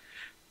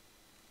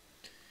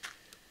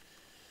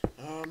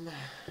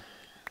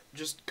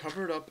 Just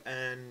cover it up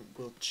and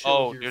we'll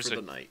chill here for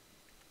the night.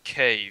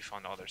 Cave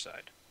on the other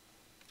side.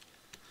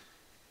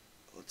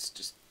 Let's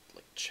just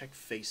like check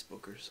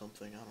Facebook or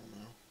something. I don't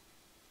know.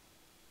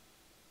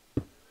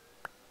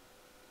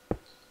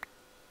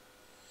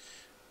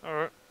 All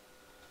right.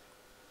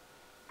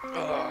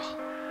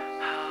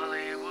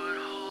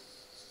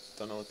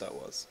 Don't know what that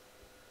was.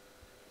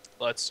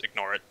 Let's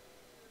ignore it.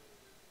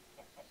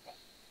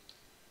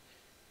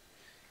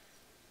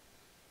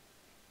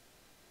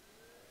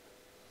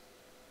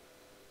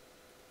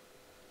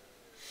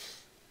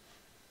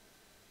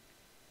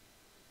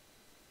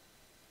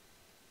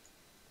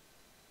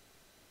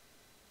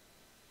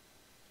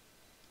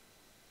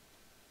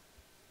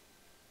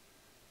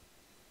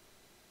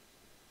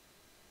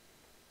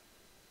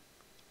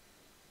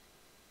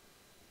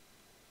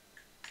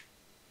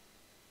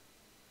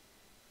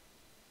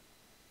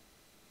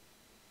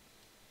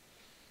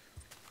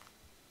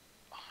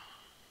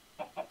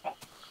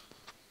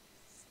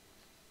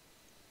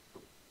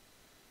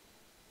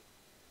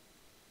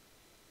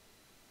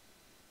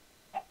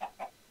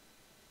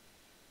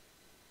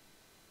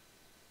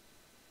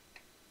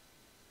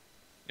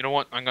 You know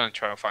what? I'm gonna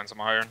try to find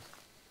some iron.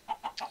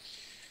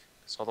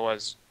 Because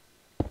otherwise,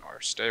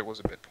 our stay was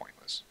a bit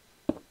pointless.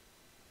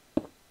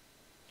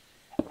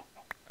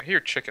 I hear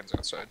chickens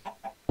outside.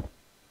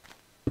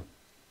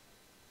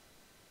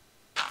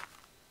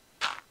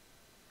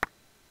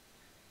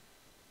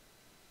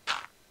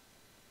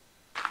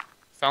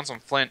 Found some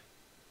flint.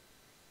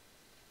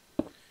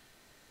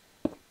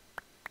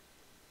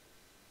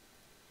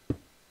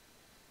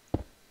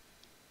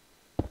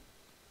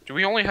 Do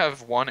we only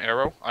have 1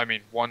 arrow? I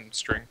mean, 1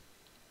 string.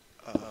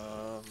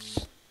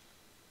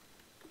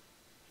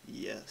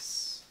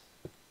 Yes.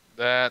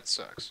 That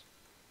sucks.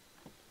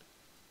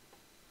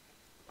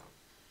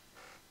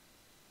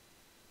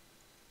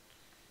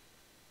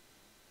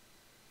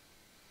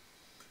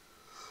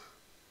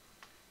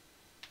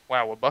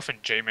 Wow, well, Buff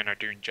and J-Man are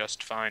doing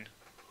just fine.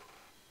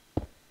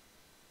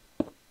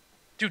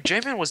 Dude,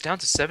 J-Man was down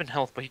to 7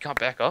 health, but he got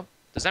back up?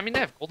 Does that mean they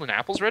have golden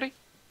apples ready?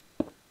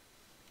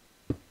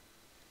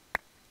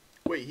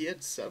 Wait, he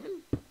had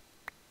 7?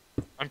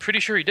 I'm pretty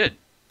sure he did.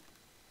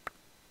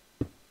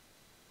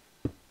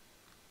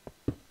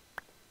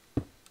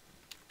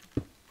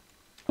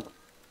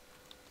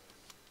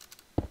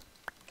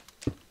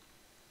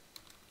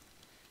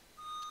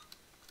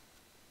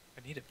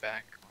 I need it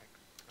back, like,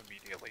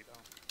 immediately,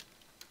 though.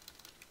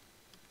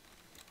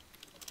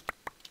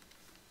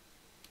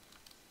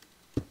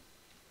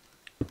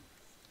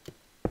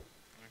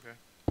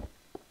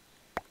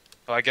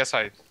 Oh, I guess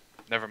I...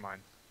 Never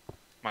mind.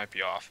 Might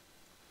be off.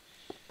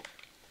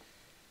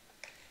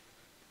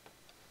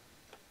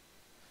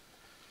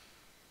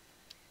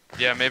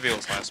 Yeah, maybe it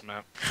was last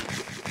map.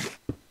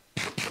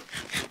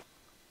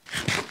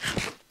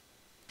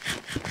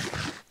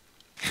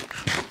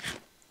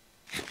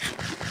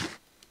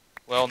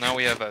 Well, now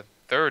we have a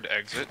third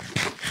exit.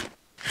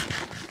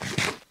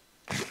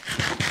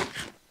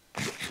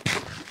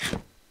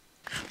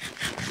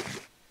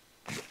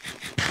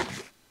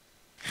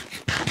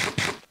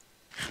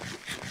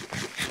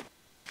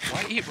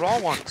 Why eat raw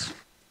ones?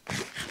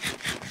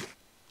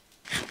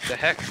 The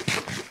heck?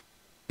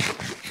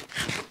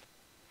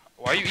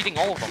 Why are you eating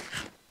all of them?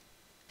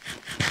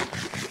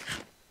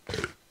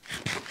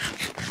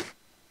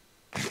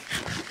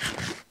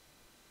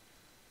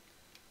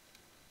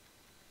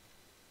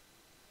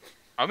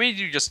 How many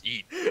do you just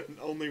eat?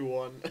 Only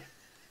one.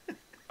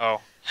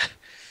 Oh.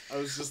 I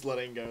was just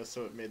letting go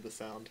so it made the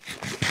sound.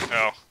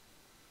 Oh.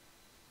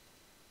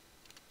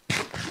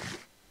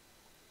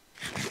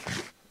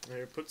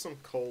 Here, put some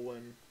coal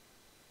in.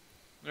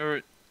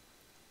 Alright.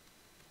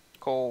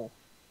 Coal.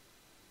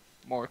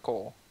 More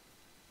coal.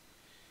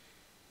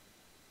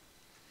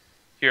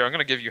 Here, I'm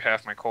gonna give you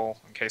half my coal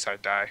in case I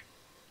die.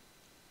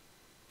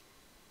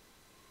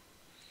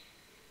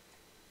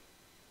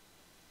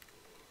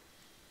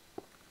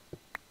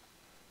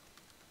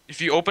 If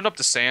you open up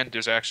the sand,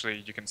 there's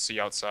actually, you can see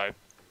outside.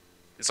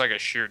 It's like a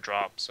sheer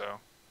drop, so.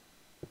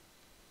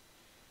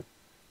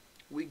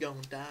 We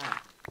gon' die.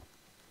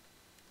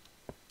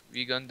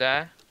 We gonna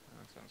die?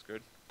 That sounds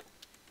good.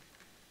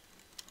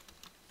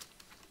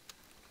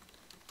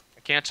 I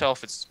can't tell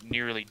if it's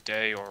nearly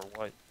day or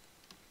what.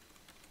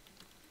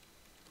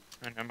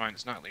 Oh, never mind,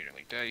 it's not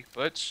nearly day,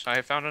 but I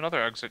have found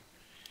another exit.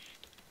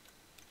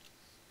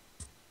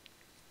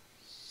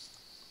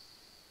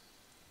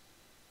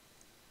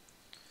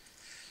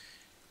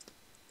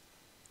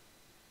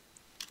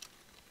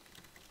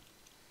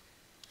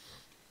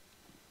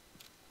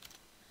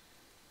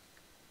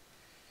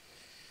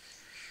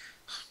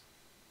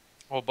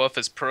 Well, buff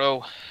is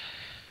pro.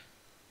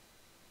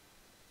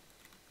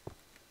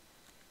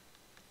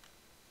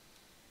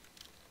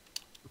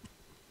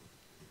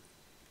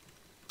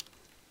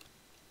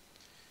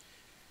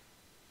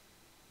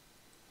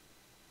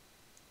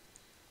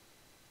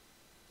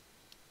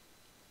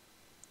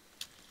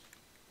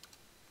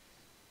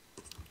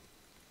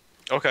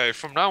 Okay,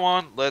 from now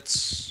on,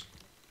 let's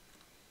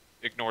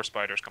ignore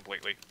spiders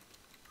completely.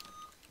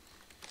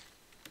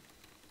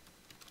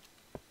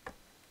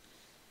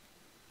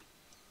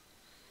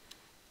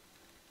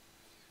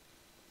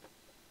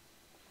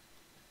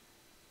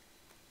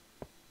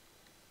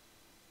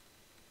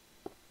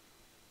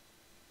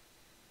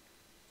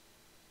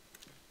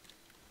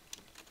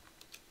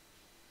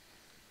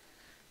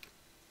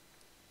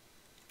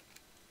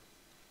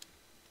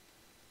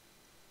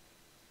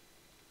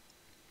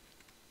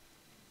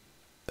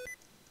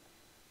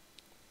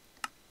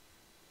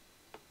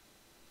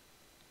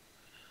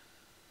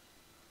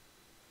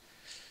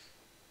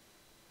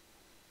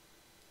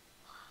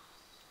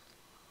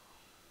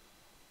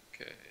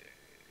 Okay.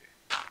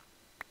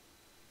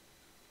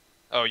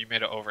 Oh, you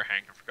made an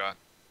overhang, I forgot.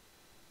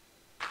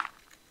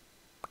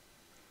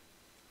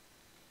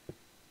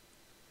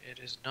 It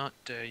is not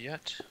day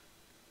yet.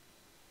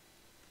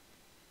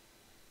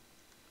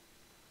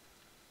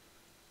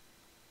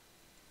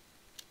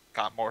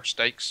 Got more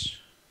steaks.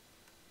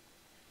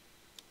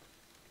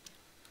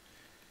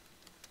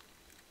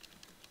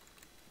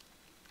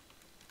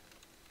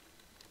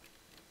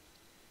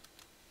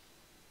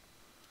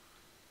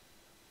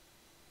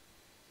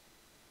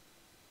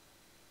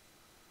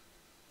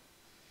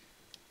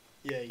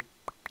 Yay.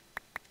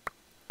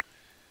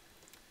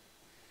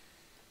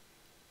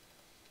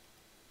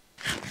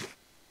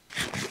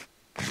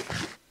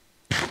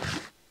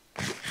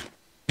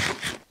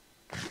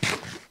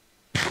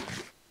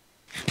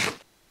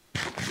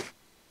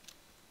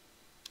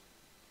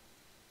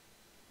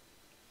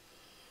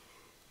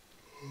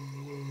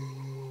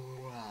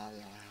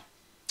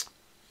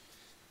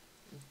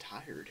 I'm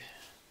tired.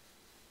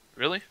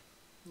 Really?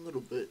 A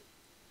little bit.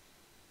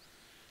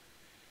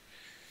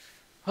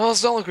 Well,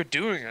 it's not like we're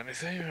doing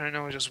anything. Right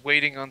now we're just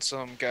waiting on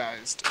some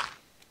guys to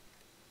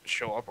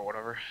show up or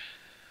whatever.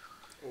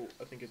 Oh,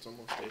 I think it's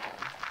almost daytime.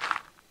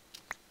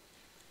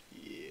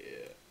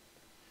 Yeah.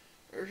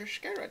 There's a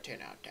skeleton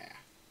out there.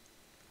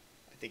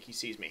 I think he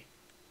sees me.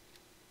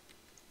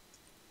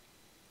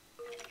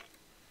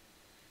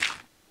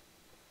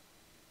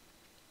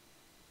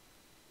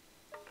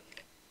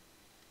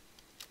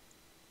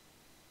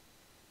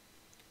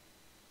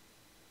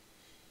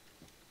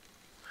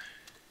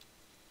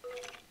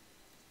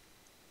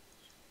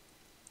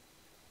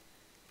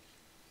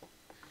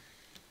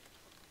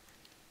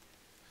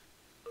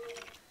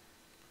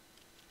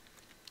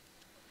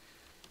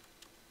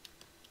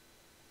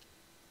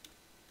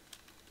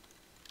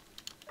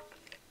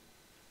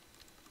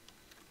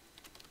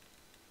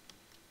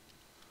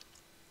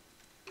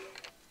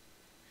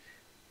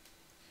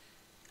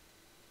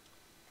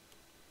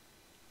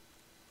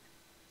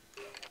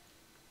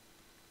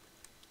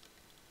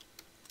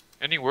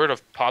 Any word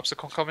of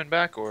Popsicle coming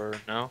back or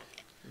no?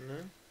 No?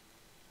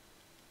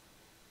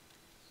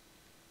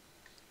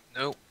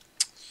 Nope.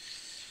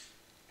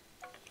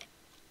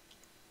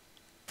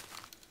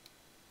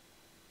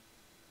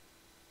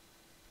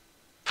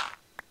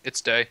 It's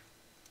day.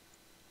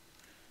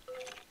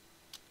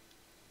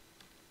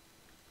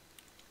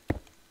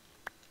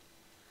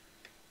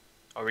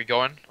 Are we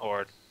going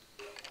or?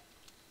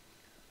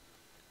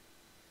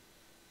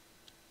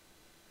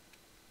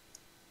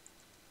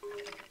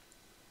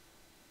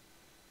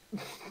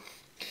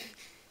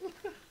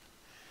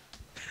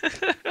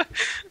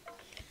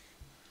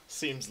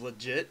 Seems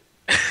legit.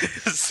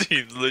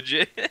 Seems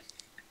legit.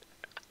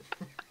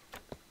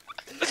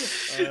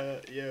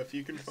 Yeah, if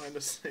you can find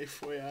a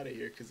safe way out of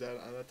here, because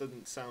that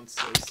doesn't sound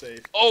so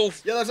safe. Oh,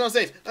 Yeah, that's not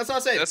safe. That's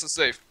not safe. that's a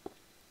safe.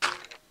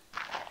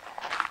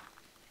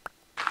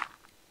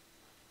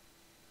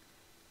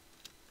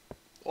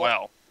 Oh,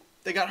 Well,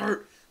 they got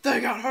hurt. They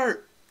got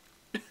hurt.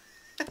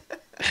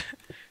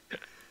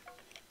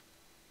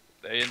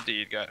 they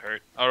indeed got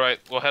hurt. All right,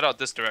 we'll head out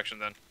this direction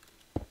then.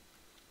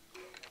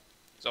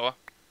 Zoa,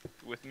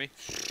 you with me?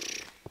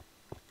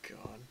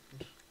 God.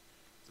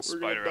 There's a We're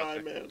spider gonna out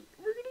die, there. man.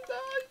 We're gonna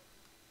die.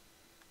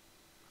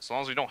 As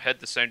long as we don't head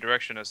the same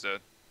direction as the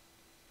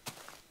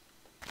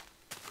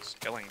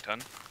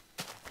skeleton.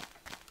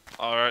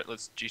 All right,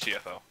 let's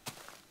GTFO.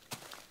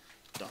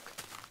 Duck,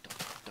 duck,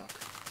 duck.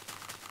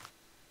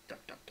 Duck,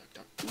 duck, duck,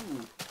 duck.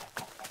 Ooh.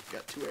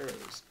 Got 2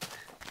 arrows.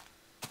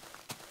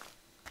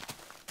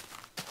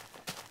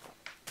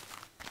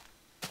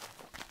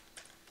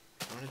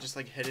 Wanna just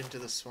like head into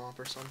the swamp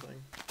or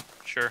something?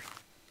 Sure.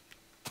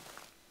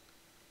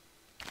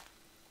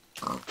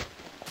 Ooh.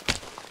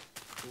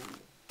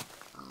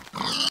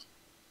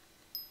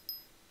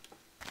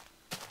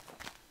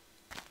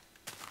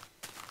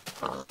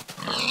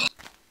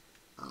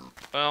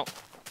 Well,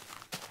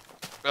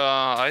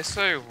 I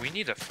say we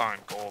need to find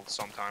gold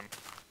sometime.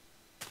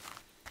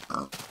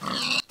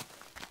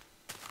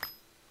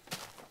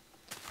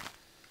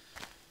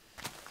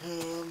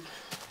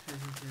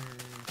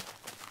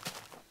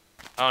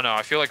 I don't know.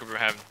 I feel like we're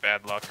having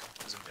bad luck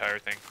this entire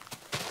thing.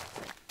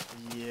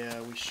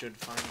 Yeah, we should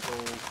find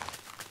gold.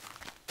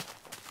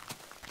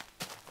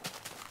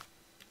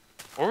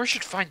 Or we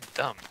should find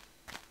them.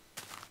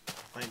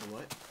 Find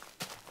what?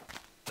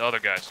 The other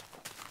guys.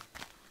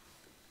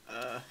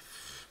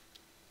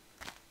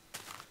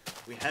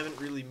 We haven't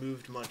really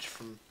moved much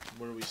from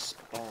where we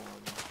spawned.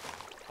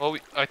 Well,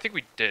 I think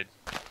we did.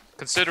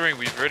 Considering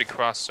we've already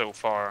crossed so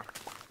far.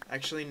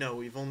 Actually, no,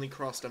 we've only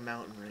crossed a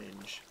mountain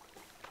range.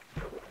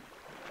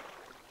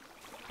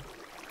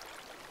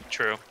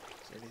 True.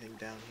 Is there anything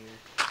down here?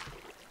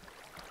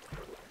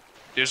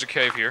 There's a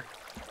cave here.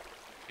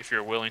 If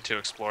you're willing to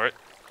explore it.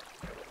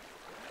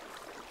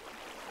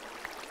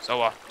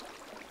 So,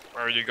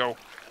 where you go?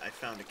 I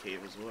found a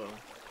cave as well.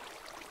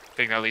 I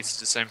think that leads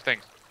to the same thing.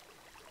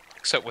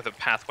 Except with a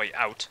pathway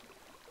out.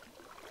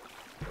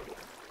 Yeah,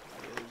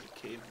 there's a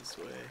cave this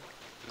way.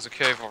 There's a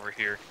cave over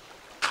here.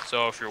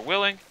 So if you're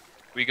willing,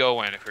 we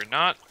go in. If you're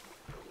not...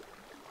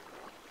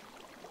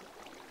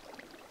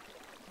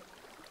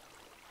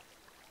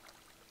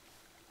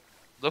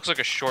 Looks like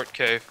a short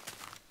cave.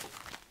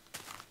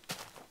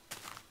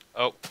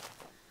 Oh.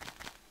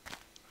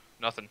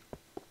 Nothing.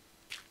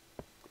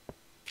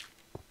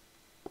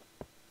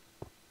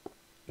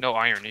 No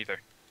iron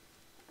either.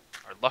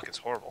 Our luck is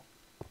horrible.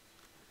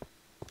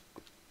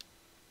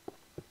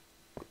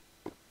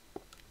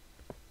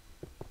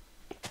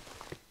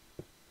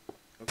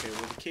 Okay,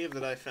 well the cave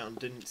that I found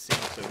didn't seem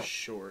so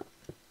short,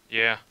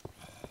 Yeah.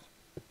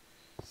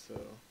 so...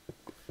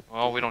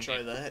 Well, we wanna don't try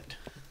need... that.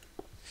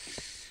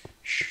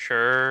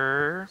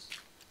 Sure.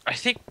 I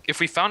think if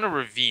we found a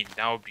ravine,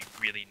 that would be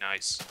really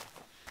nice.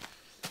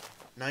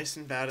 Nice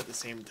and bad at the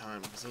same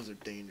time, because those are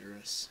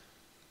dangerous.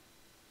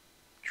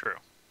 True.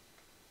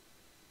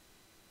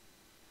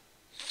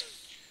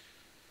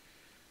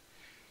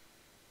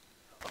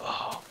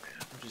 Oh,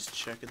 man. I'm just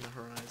checking the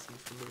horizon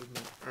for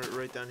movement. Alright,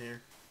 right down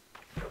here.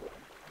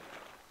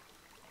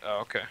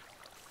 Oh, okay.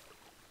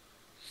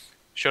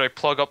 Should I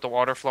plug up the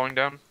water flowing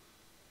down?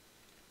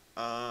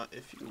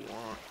 If you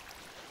want.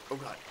 Oh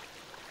god.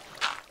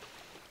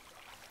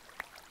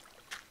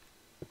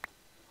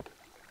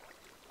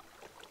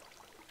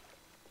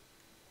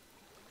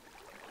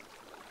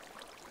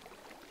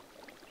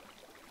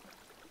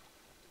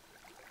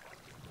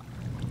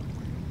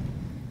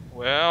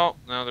 Well,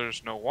 now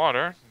there's no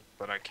water,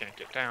 but I can't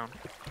get down.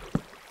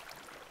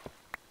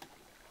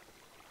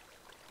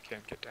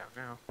 Can't get down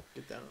now.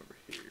 Get down over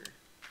here.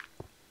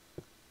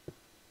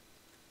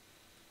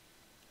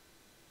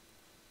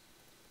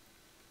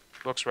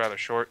 Looks rather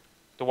short.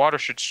 The water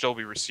should still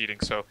be receding,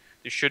 so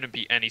there shouldn't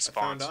be any I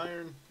spawns. found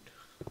iron.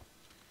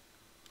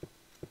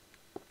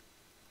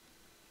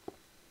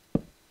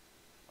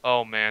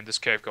 Oh man, this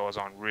cave goes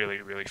on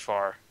really, really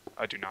far.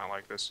 I do not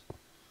like this.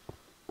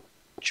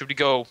 Should we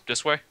go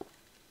this way?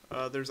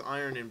 There's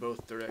iron in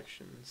both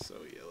directions, so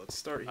yeah, let's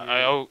start here.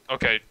 Oh,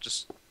 okay,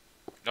 just...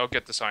 No,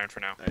 get this iron for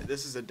now. Alright,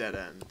 this is a dead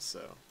end,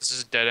 so... This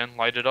is a dead end.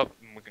 Light it up,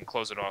 and we can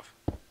close it off.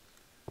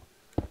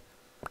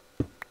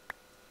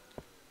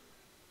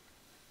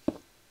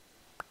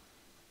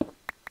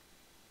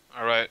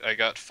 Alright, I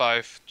got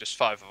just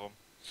five of them.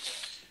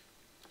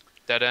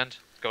 Dead end.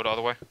 Go the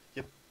other way.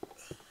 Yep.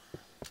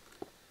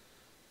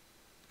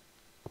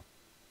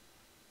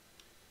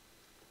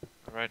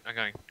 Alright, I'm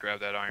gonna grab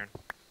that iron.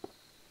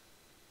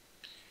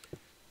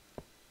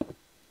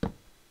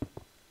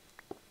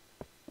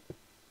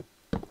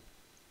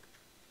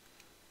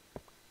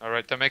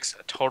 Alright, that makes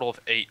a total of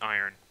 8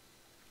 iron.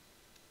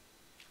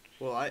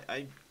 Well,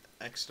 I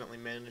accidentally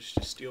managed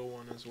to steal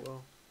one as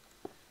well.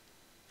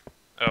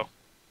 Oh.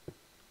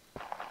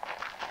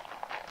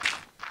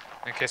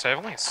 In case I have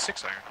only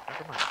 6 iron.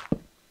 Never mind.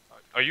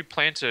 Are you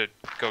planning to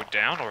go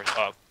down or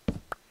up?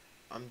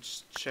 I'm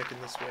just checking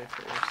this way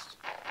first.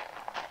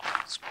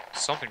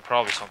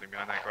 Probably something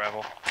behind that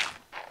gravel.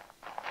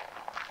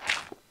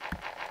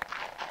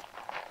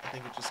 I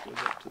think it just goes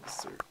up to the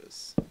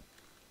surface.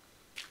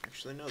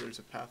 Actually, no, there's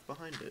a path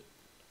behind it.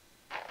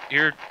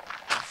 Here,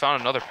 I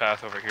found another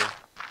path over here.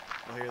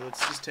 Well, here, let's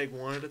just take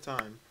one at a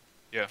time.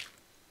 Yeah.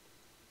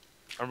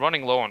 I'm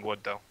running low on wood,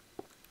 though.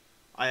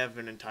 I have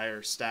an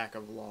entire stack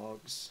of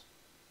logs.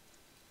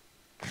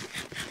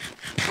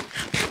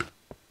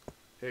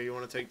 Here, you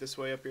want to take this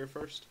way up here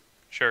first?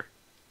 Sure.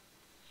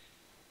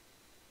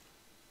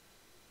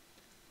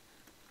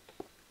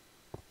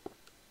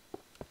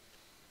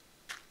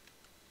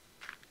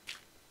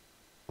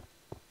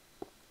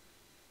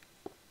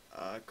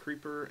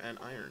 Creeper and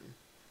iron.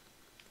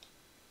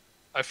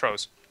 I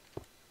froze.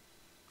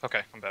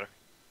 Okay, I'm better.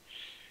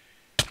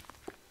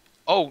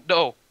 Oh,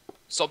 no!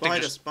 Something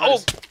Behind just... us, behind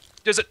us.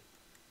 There's it!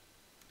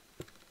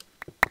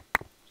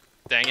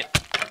 Dang it.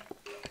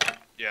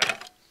 Yeah.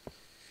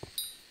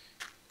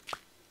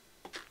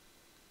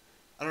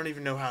 I don't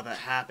even know how that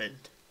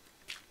happened.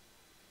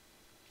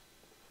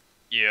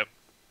 Yep.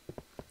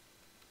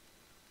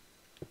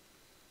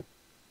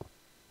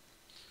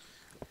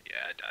 Yeah,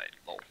 I died.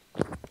 Lol.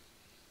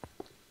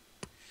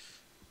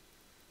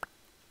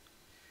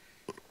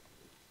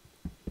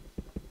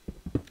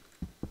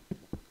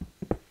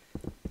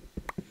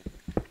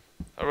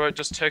 Alright,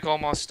 just take all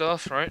my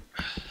stuff, right?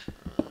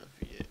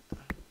 Yeah.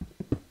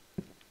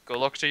 Good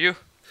luck to you.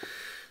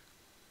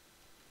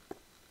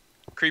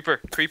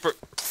 Creeper, creeper.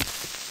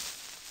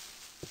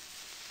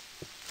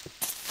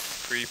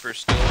 Creeper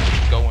still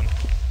going.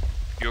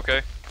 You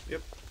okay?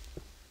 Yep.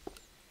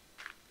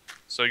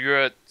 So you're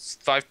at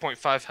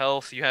 5.5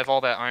 health, you have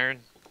all that iron.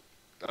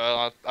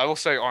 I will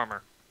say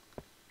armor.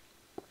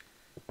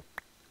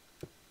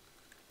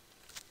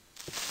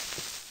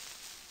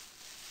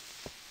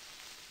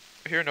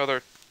 I hear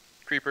another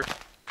creeper.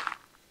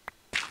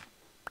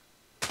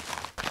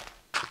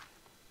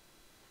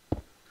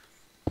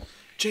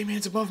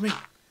 J-Man's above me.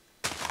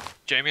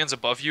 J-Man's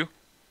above you.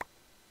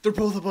 They're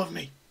both above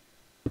me.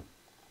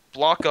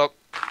 Block up.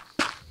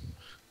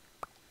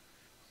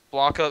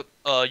 Block up,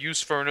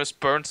 use furnace,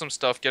 burn some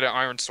stuff, get an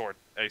iron sword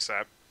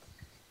ASAP.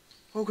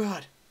 Oh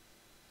god.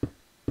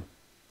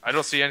 I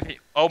don't see anything.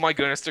 Oh my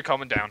goodness, they're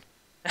coming down.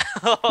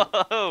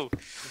 Oh,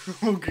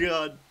 Oh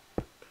god.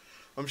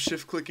 I'm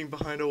shift clicking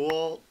behind a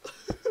wall.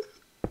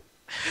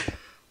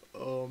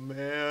 Oh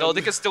man. no,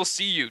 they can still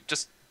see you.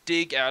 Just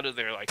dig out of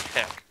there like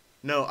heck.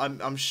 No,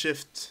 I'm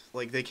shift,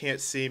 like they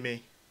can't see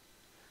me.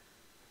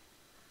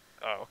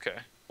 Oh, okay.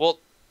 Well,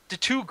 the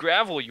 2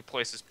 gravel you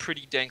place is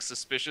pretty dang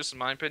suspicious in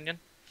my opinion.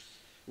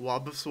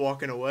 Wobbuff's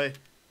walking away.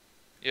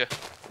 Yeah.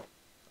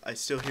 I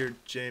still hear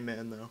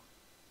J-Man though.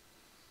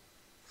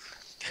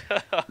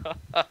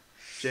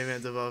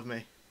 J-Man's above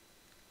me.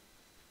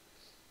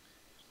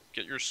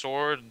 Get your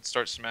sword and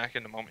start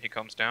smacking the moment he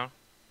comes down.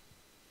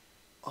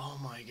 Oh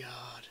my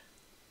god.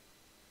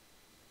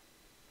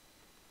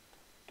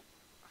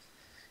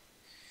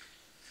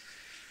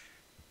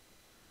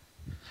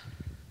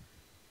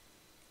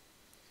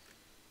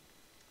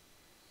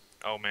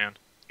 Oh man.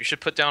 You should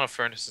put down a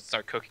furnace and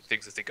start cooking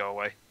things as they go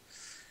away.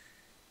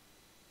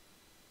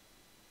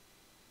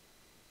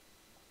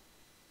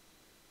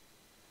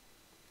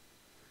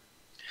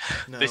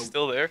 No. They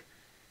still there?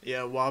 Yeah,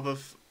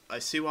 Wobbuff. I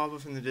see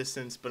Wobbuff in the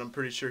distance, but I'm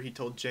pretty sure he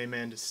told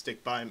J-Man to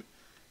stick by him.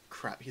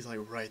 Crap, he's like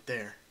right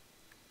there.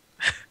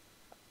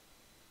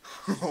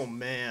 Oh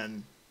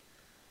man.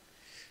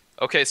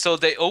 Okay, so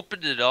they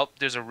opened it up.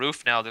 There's a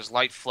roof now. There's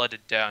light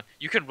flooded down.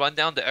 You can run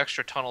down the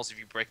extra tunnels if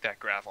you break that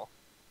gravel.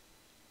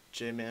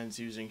 J-Man's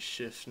using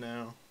shift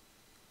now.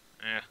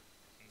 Yeah,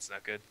 it's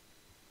not good.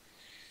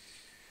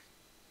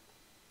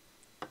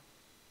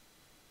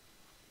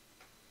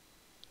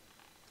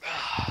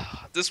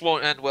 This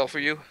won't end well for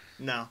you.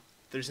 No,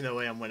 there's no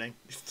way I'm winning.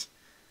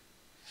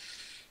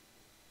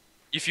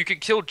 If you can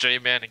kill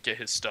J-Man and get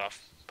his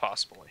stuff,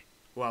 possibly.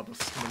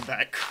 Wobbuff's coming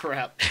back.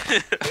 Crap.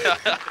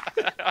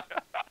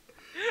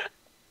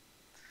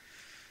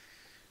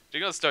 You're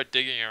gonna start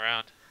digging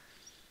around.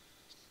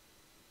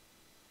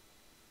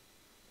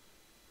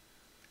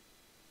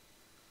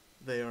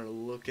 They are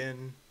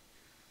looking.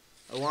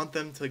 I want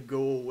them to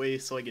go away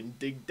so I can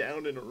dig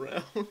down and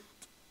around.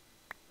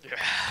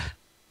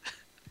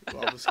 Yeah.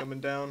 Lava's coming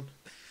down.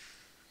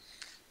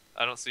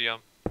 I don't see him.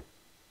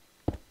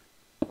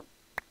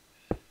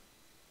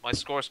 My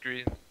score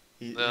screen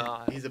He's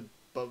above. is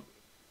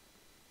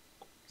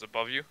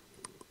above you.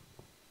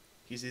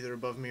 He's either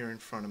above me or in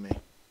front of me.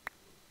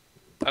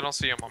 I don't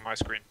see him on my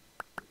screen.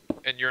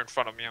 And you're in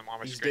front of me. I'm on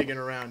my He's screen. digging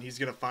around. He's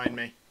gonna find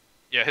me.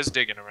 Yeah, he's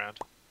digging around.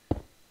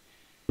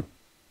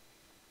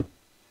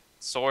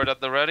 Sword at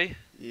the ready.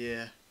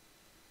 Yeah.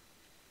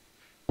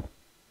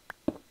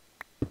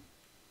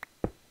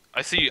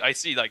 I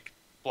see like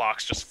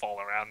blocks just fall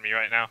around me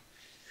right now.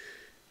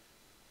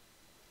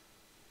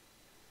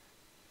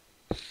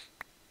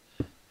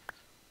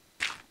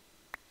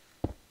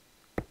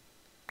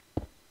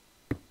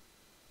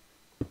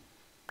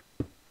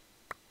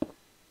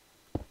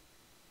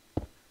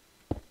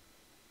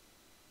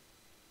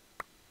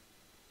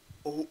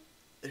 Oh,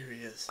 there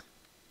he is.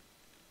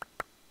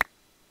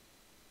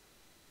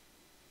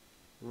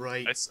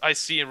 Right. I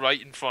see him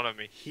right in front of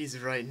me. He's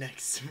right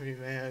next to me,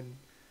 man.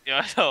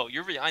 Yeah, I know.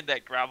 You're behind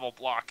that gravel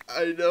block.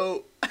 I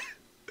know.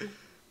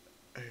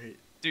 Alright.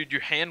 Dude,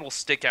 your hand will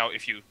stick out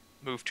if you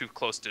move too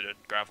close to the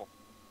gravel.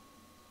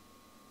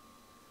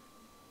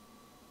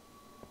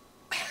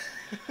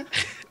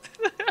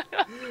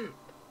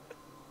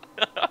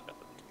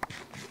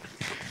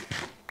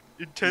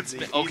 Intense.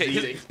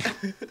 Okay.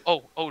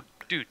 Oh,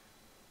 dude.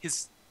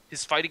 His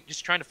fighting,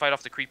 just trying to fight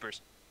off the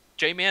creepers.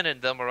 J-Man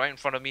and them are right in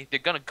front of me. They're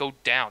gonna go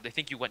down. They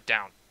think you went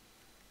down.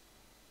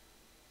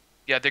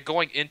 Yeah, they're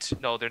going into...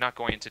 No, they're not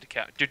going into the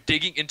cat. They're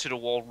digging into the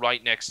wall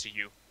right next to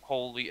you.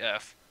 Holy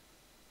F.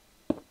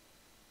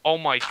 Oh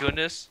my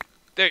goodness.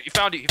 There, he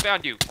found you. He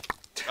found you.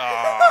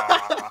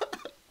 Ah.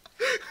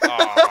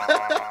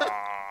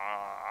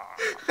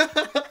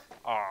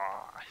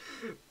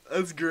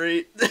 That's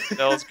great.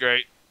 That was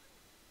great.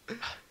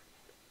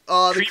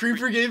 The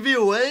creeper gave me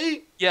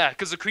away? Yeah,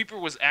 because the creeper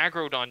was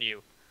aggroed on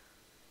you.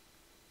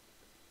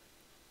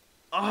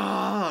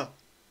 Ah.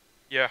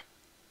 Yeah.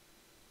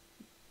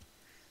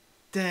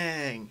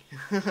 Dang.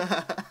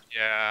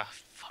 Yeah.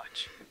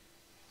 Fudge.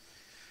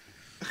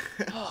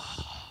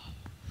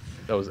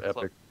 That was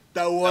epic.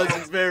 That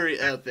was very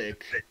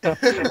epic.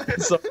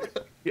 So,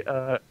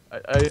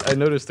 I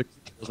noticed the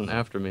creeper wasn't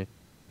after me,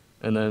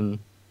 and then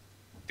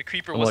The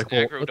creeper I'm wasn't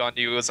like, well, aggroed on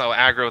you. It was all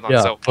aggroed on yeah,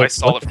 himself. I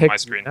saw it from my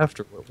screen.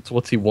 After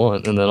what's he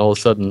want? And then all of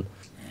a sudden,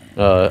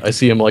 I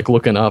see him like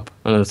looking up,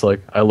 and it's like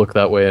I look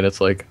that way, and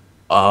it's like,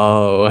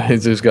 oh,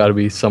 there's got to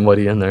be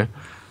somebody in there.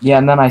 Yeah,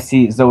 and then I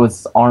see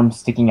Zoa's arm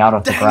sticking out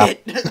of the gravel.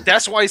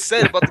 That's why I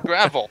said about the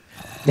gravel.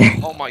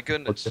 Oh my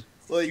goodness.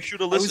 Like, You should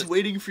have I was listened.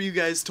 waiting for you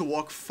guys to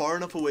walk far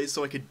enough away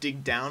so I could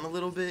dig down a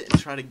little bit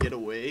and try to get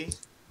away.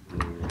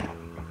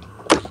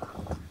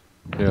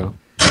 Yeah.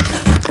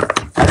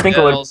 I think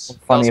it would was be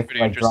funny if pretty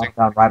like interesting. dropped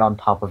down right on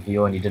top of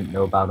you and you didn't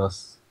know about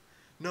us.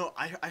 No,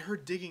 I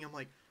heard digging. I'm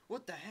like,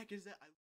 what the heck is that?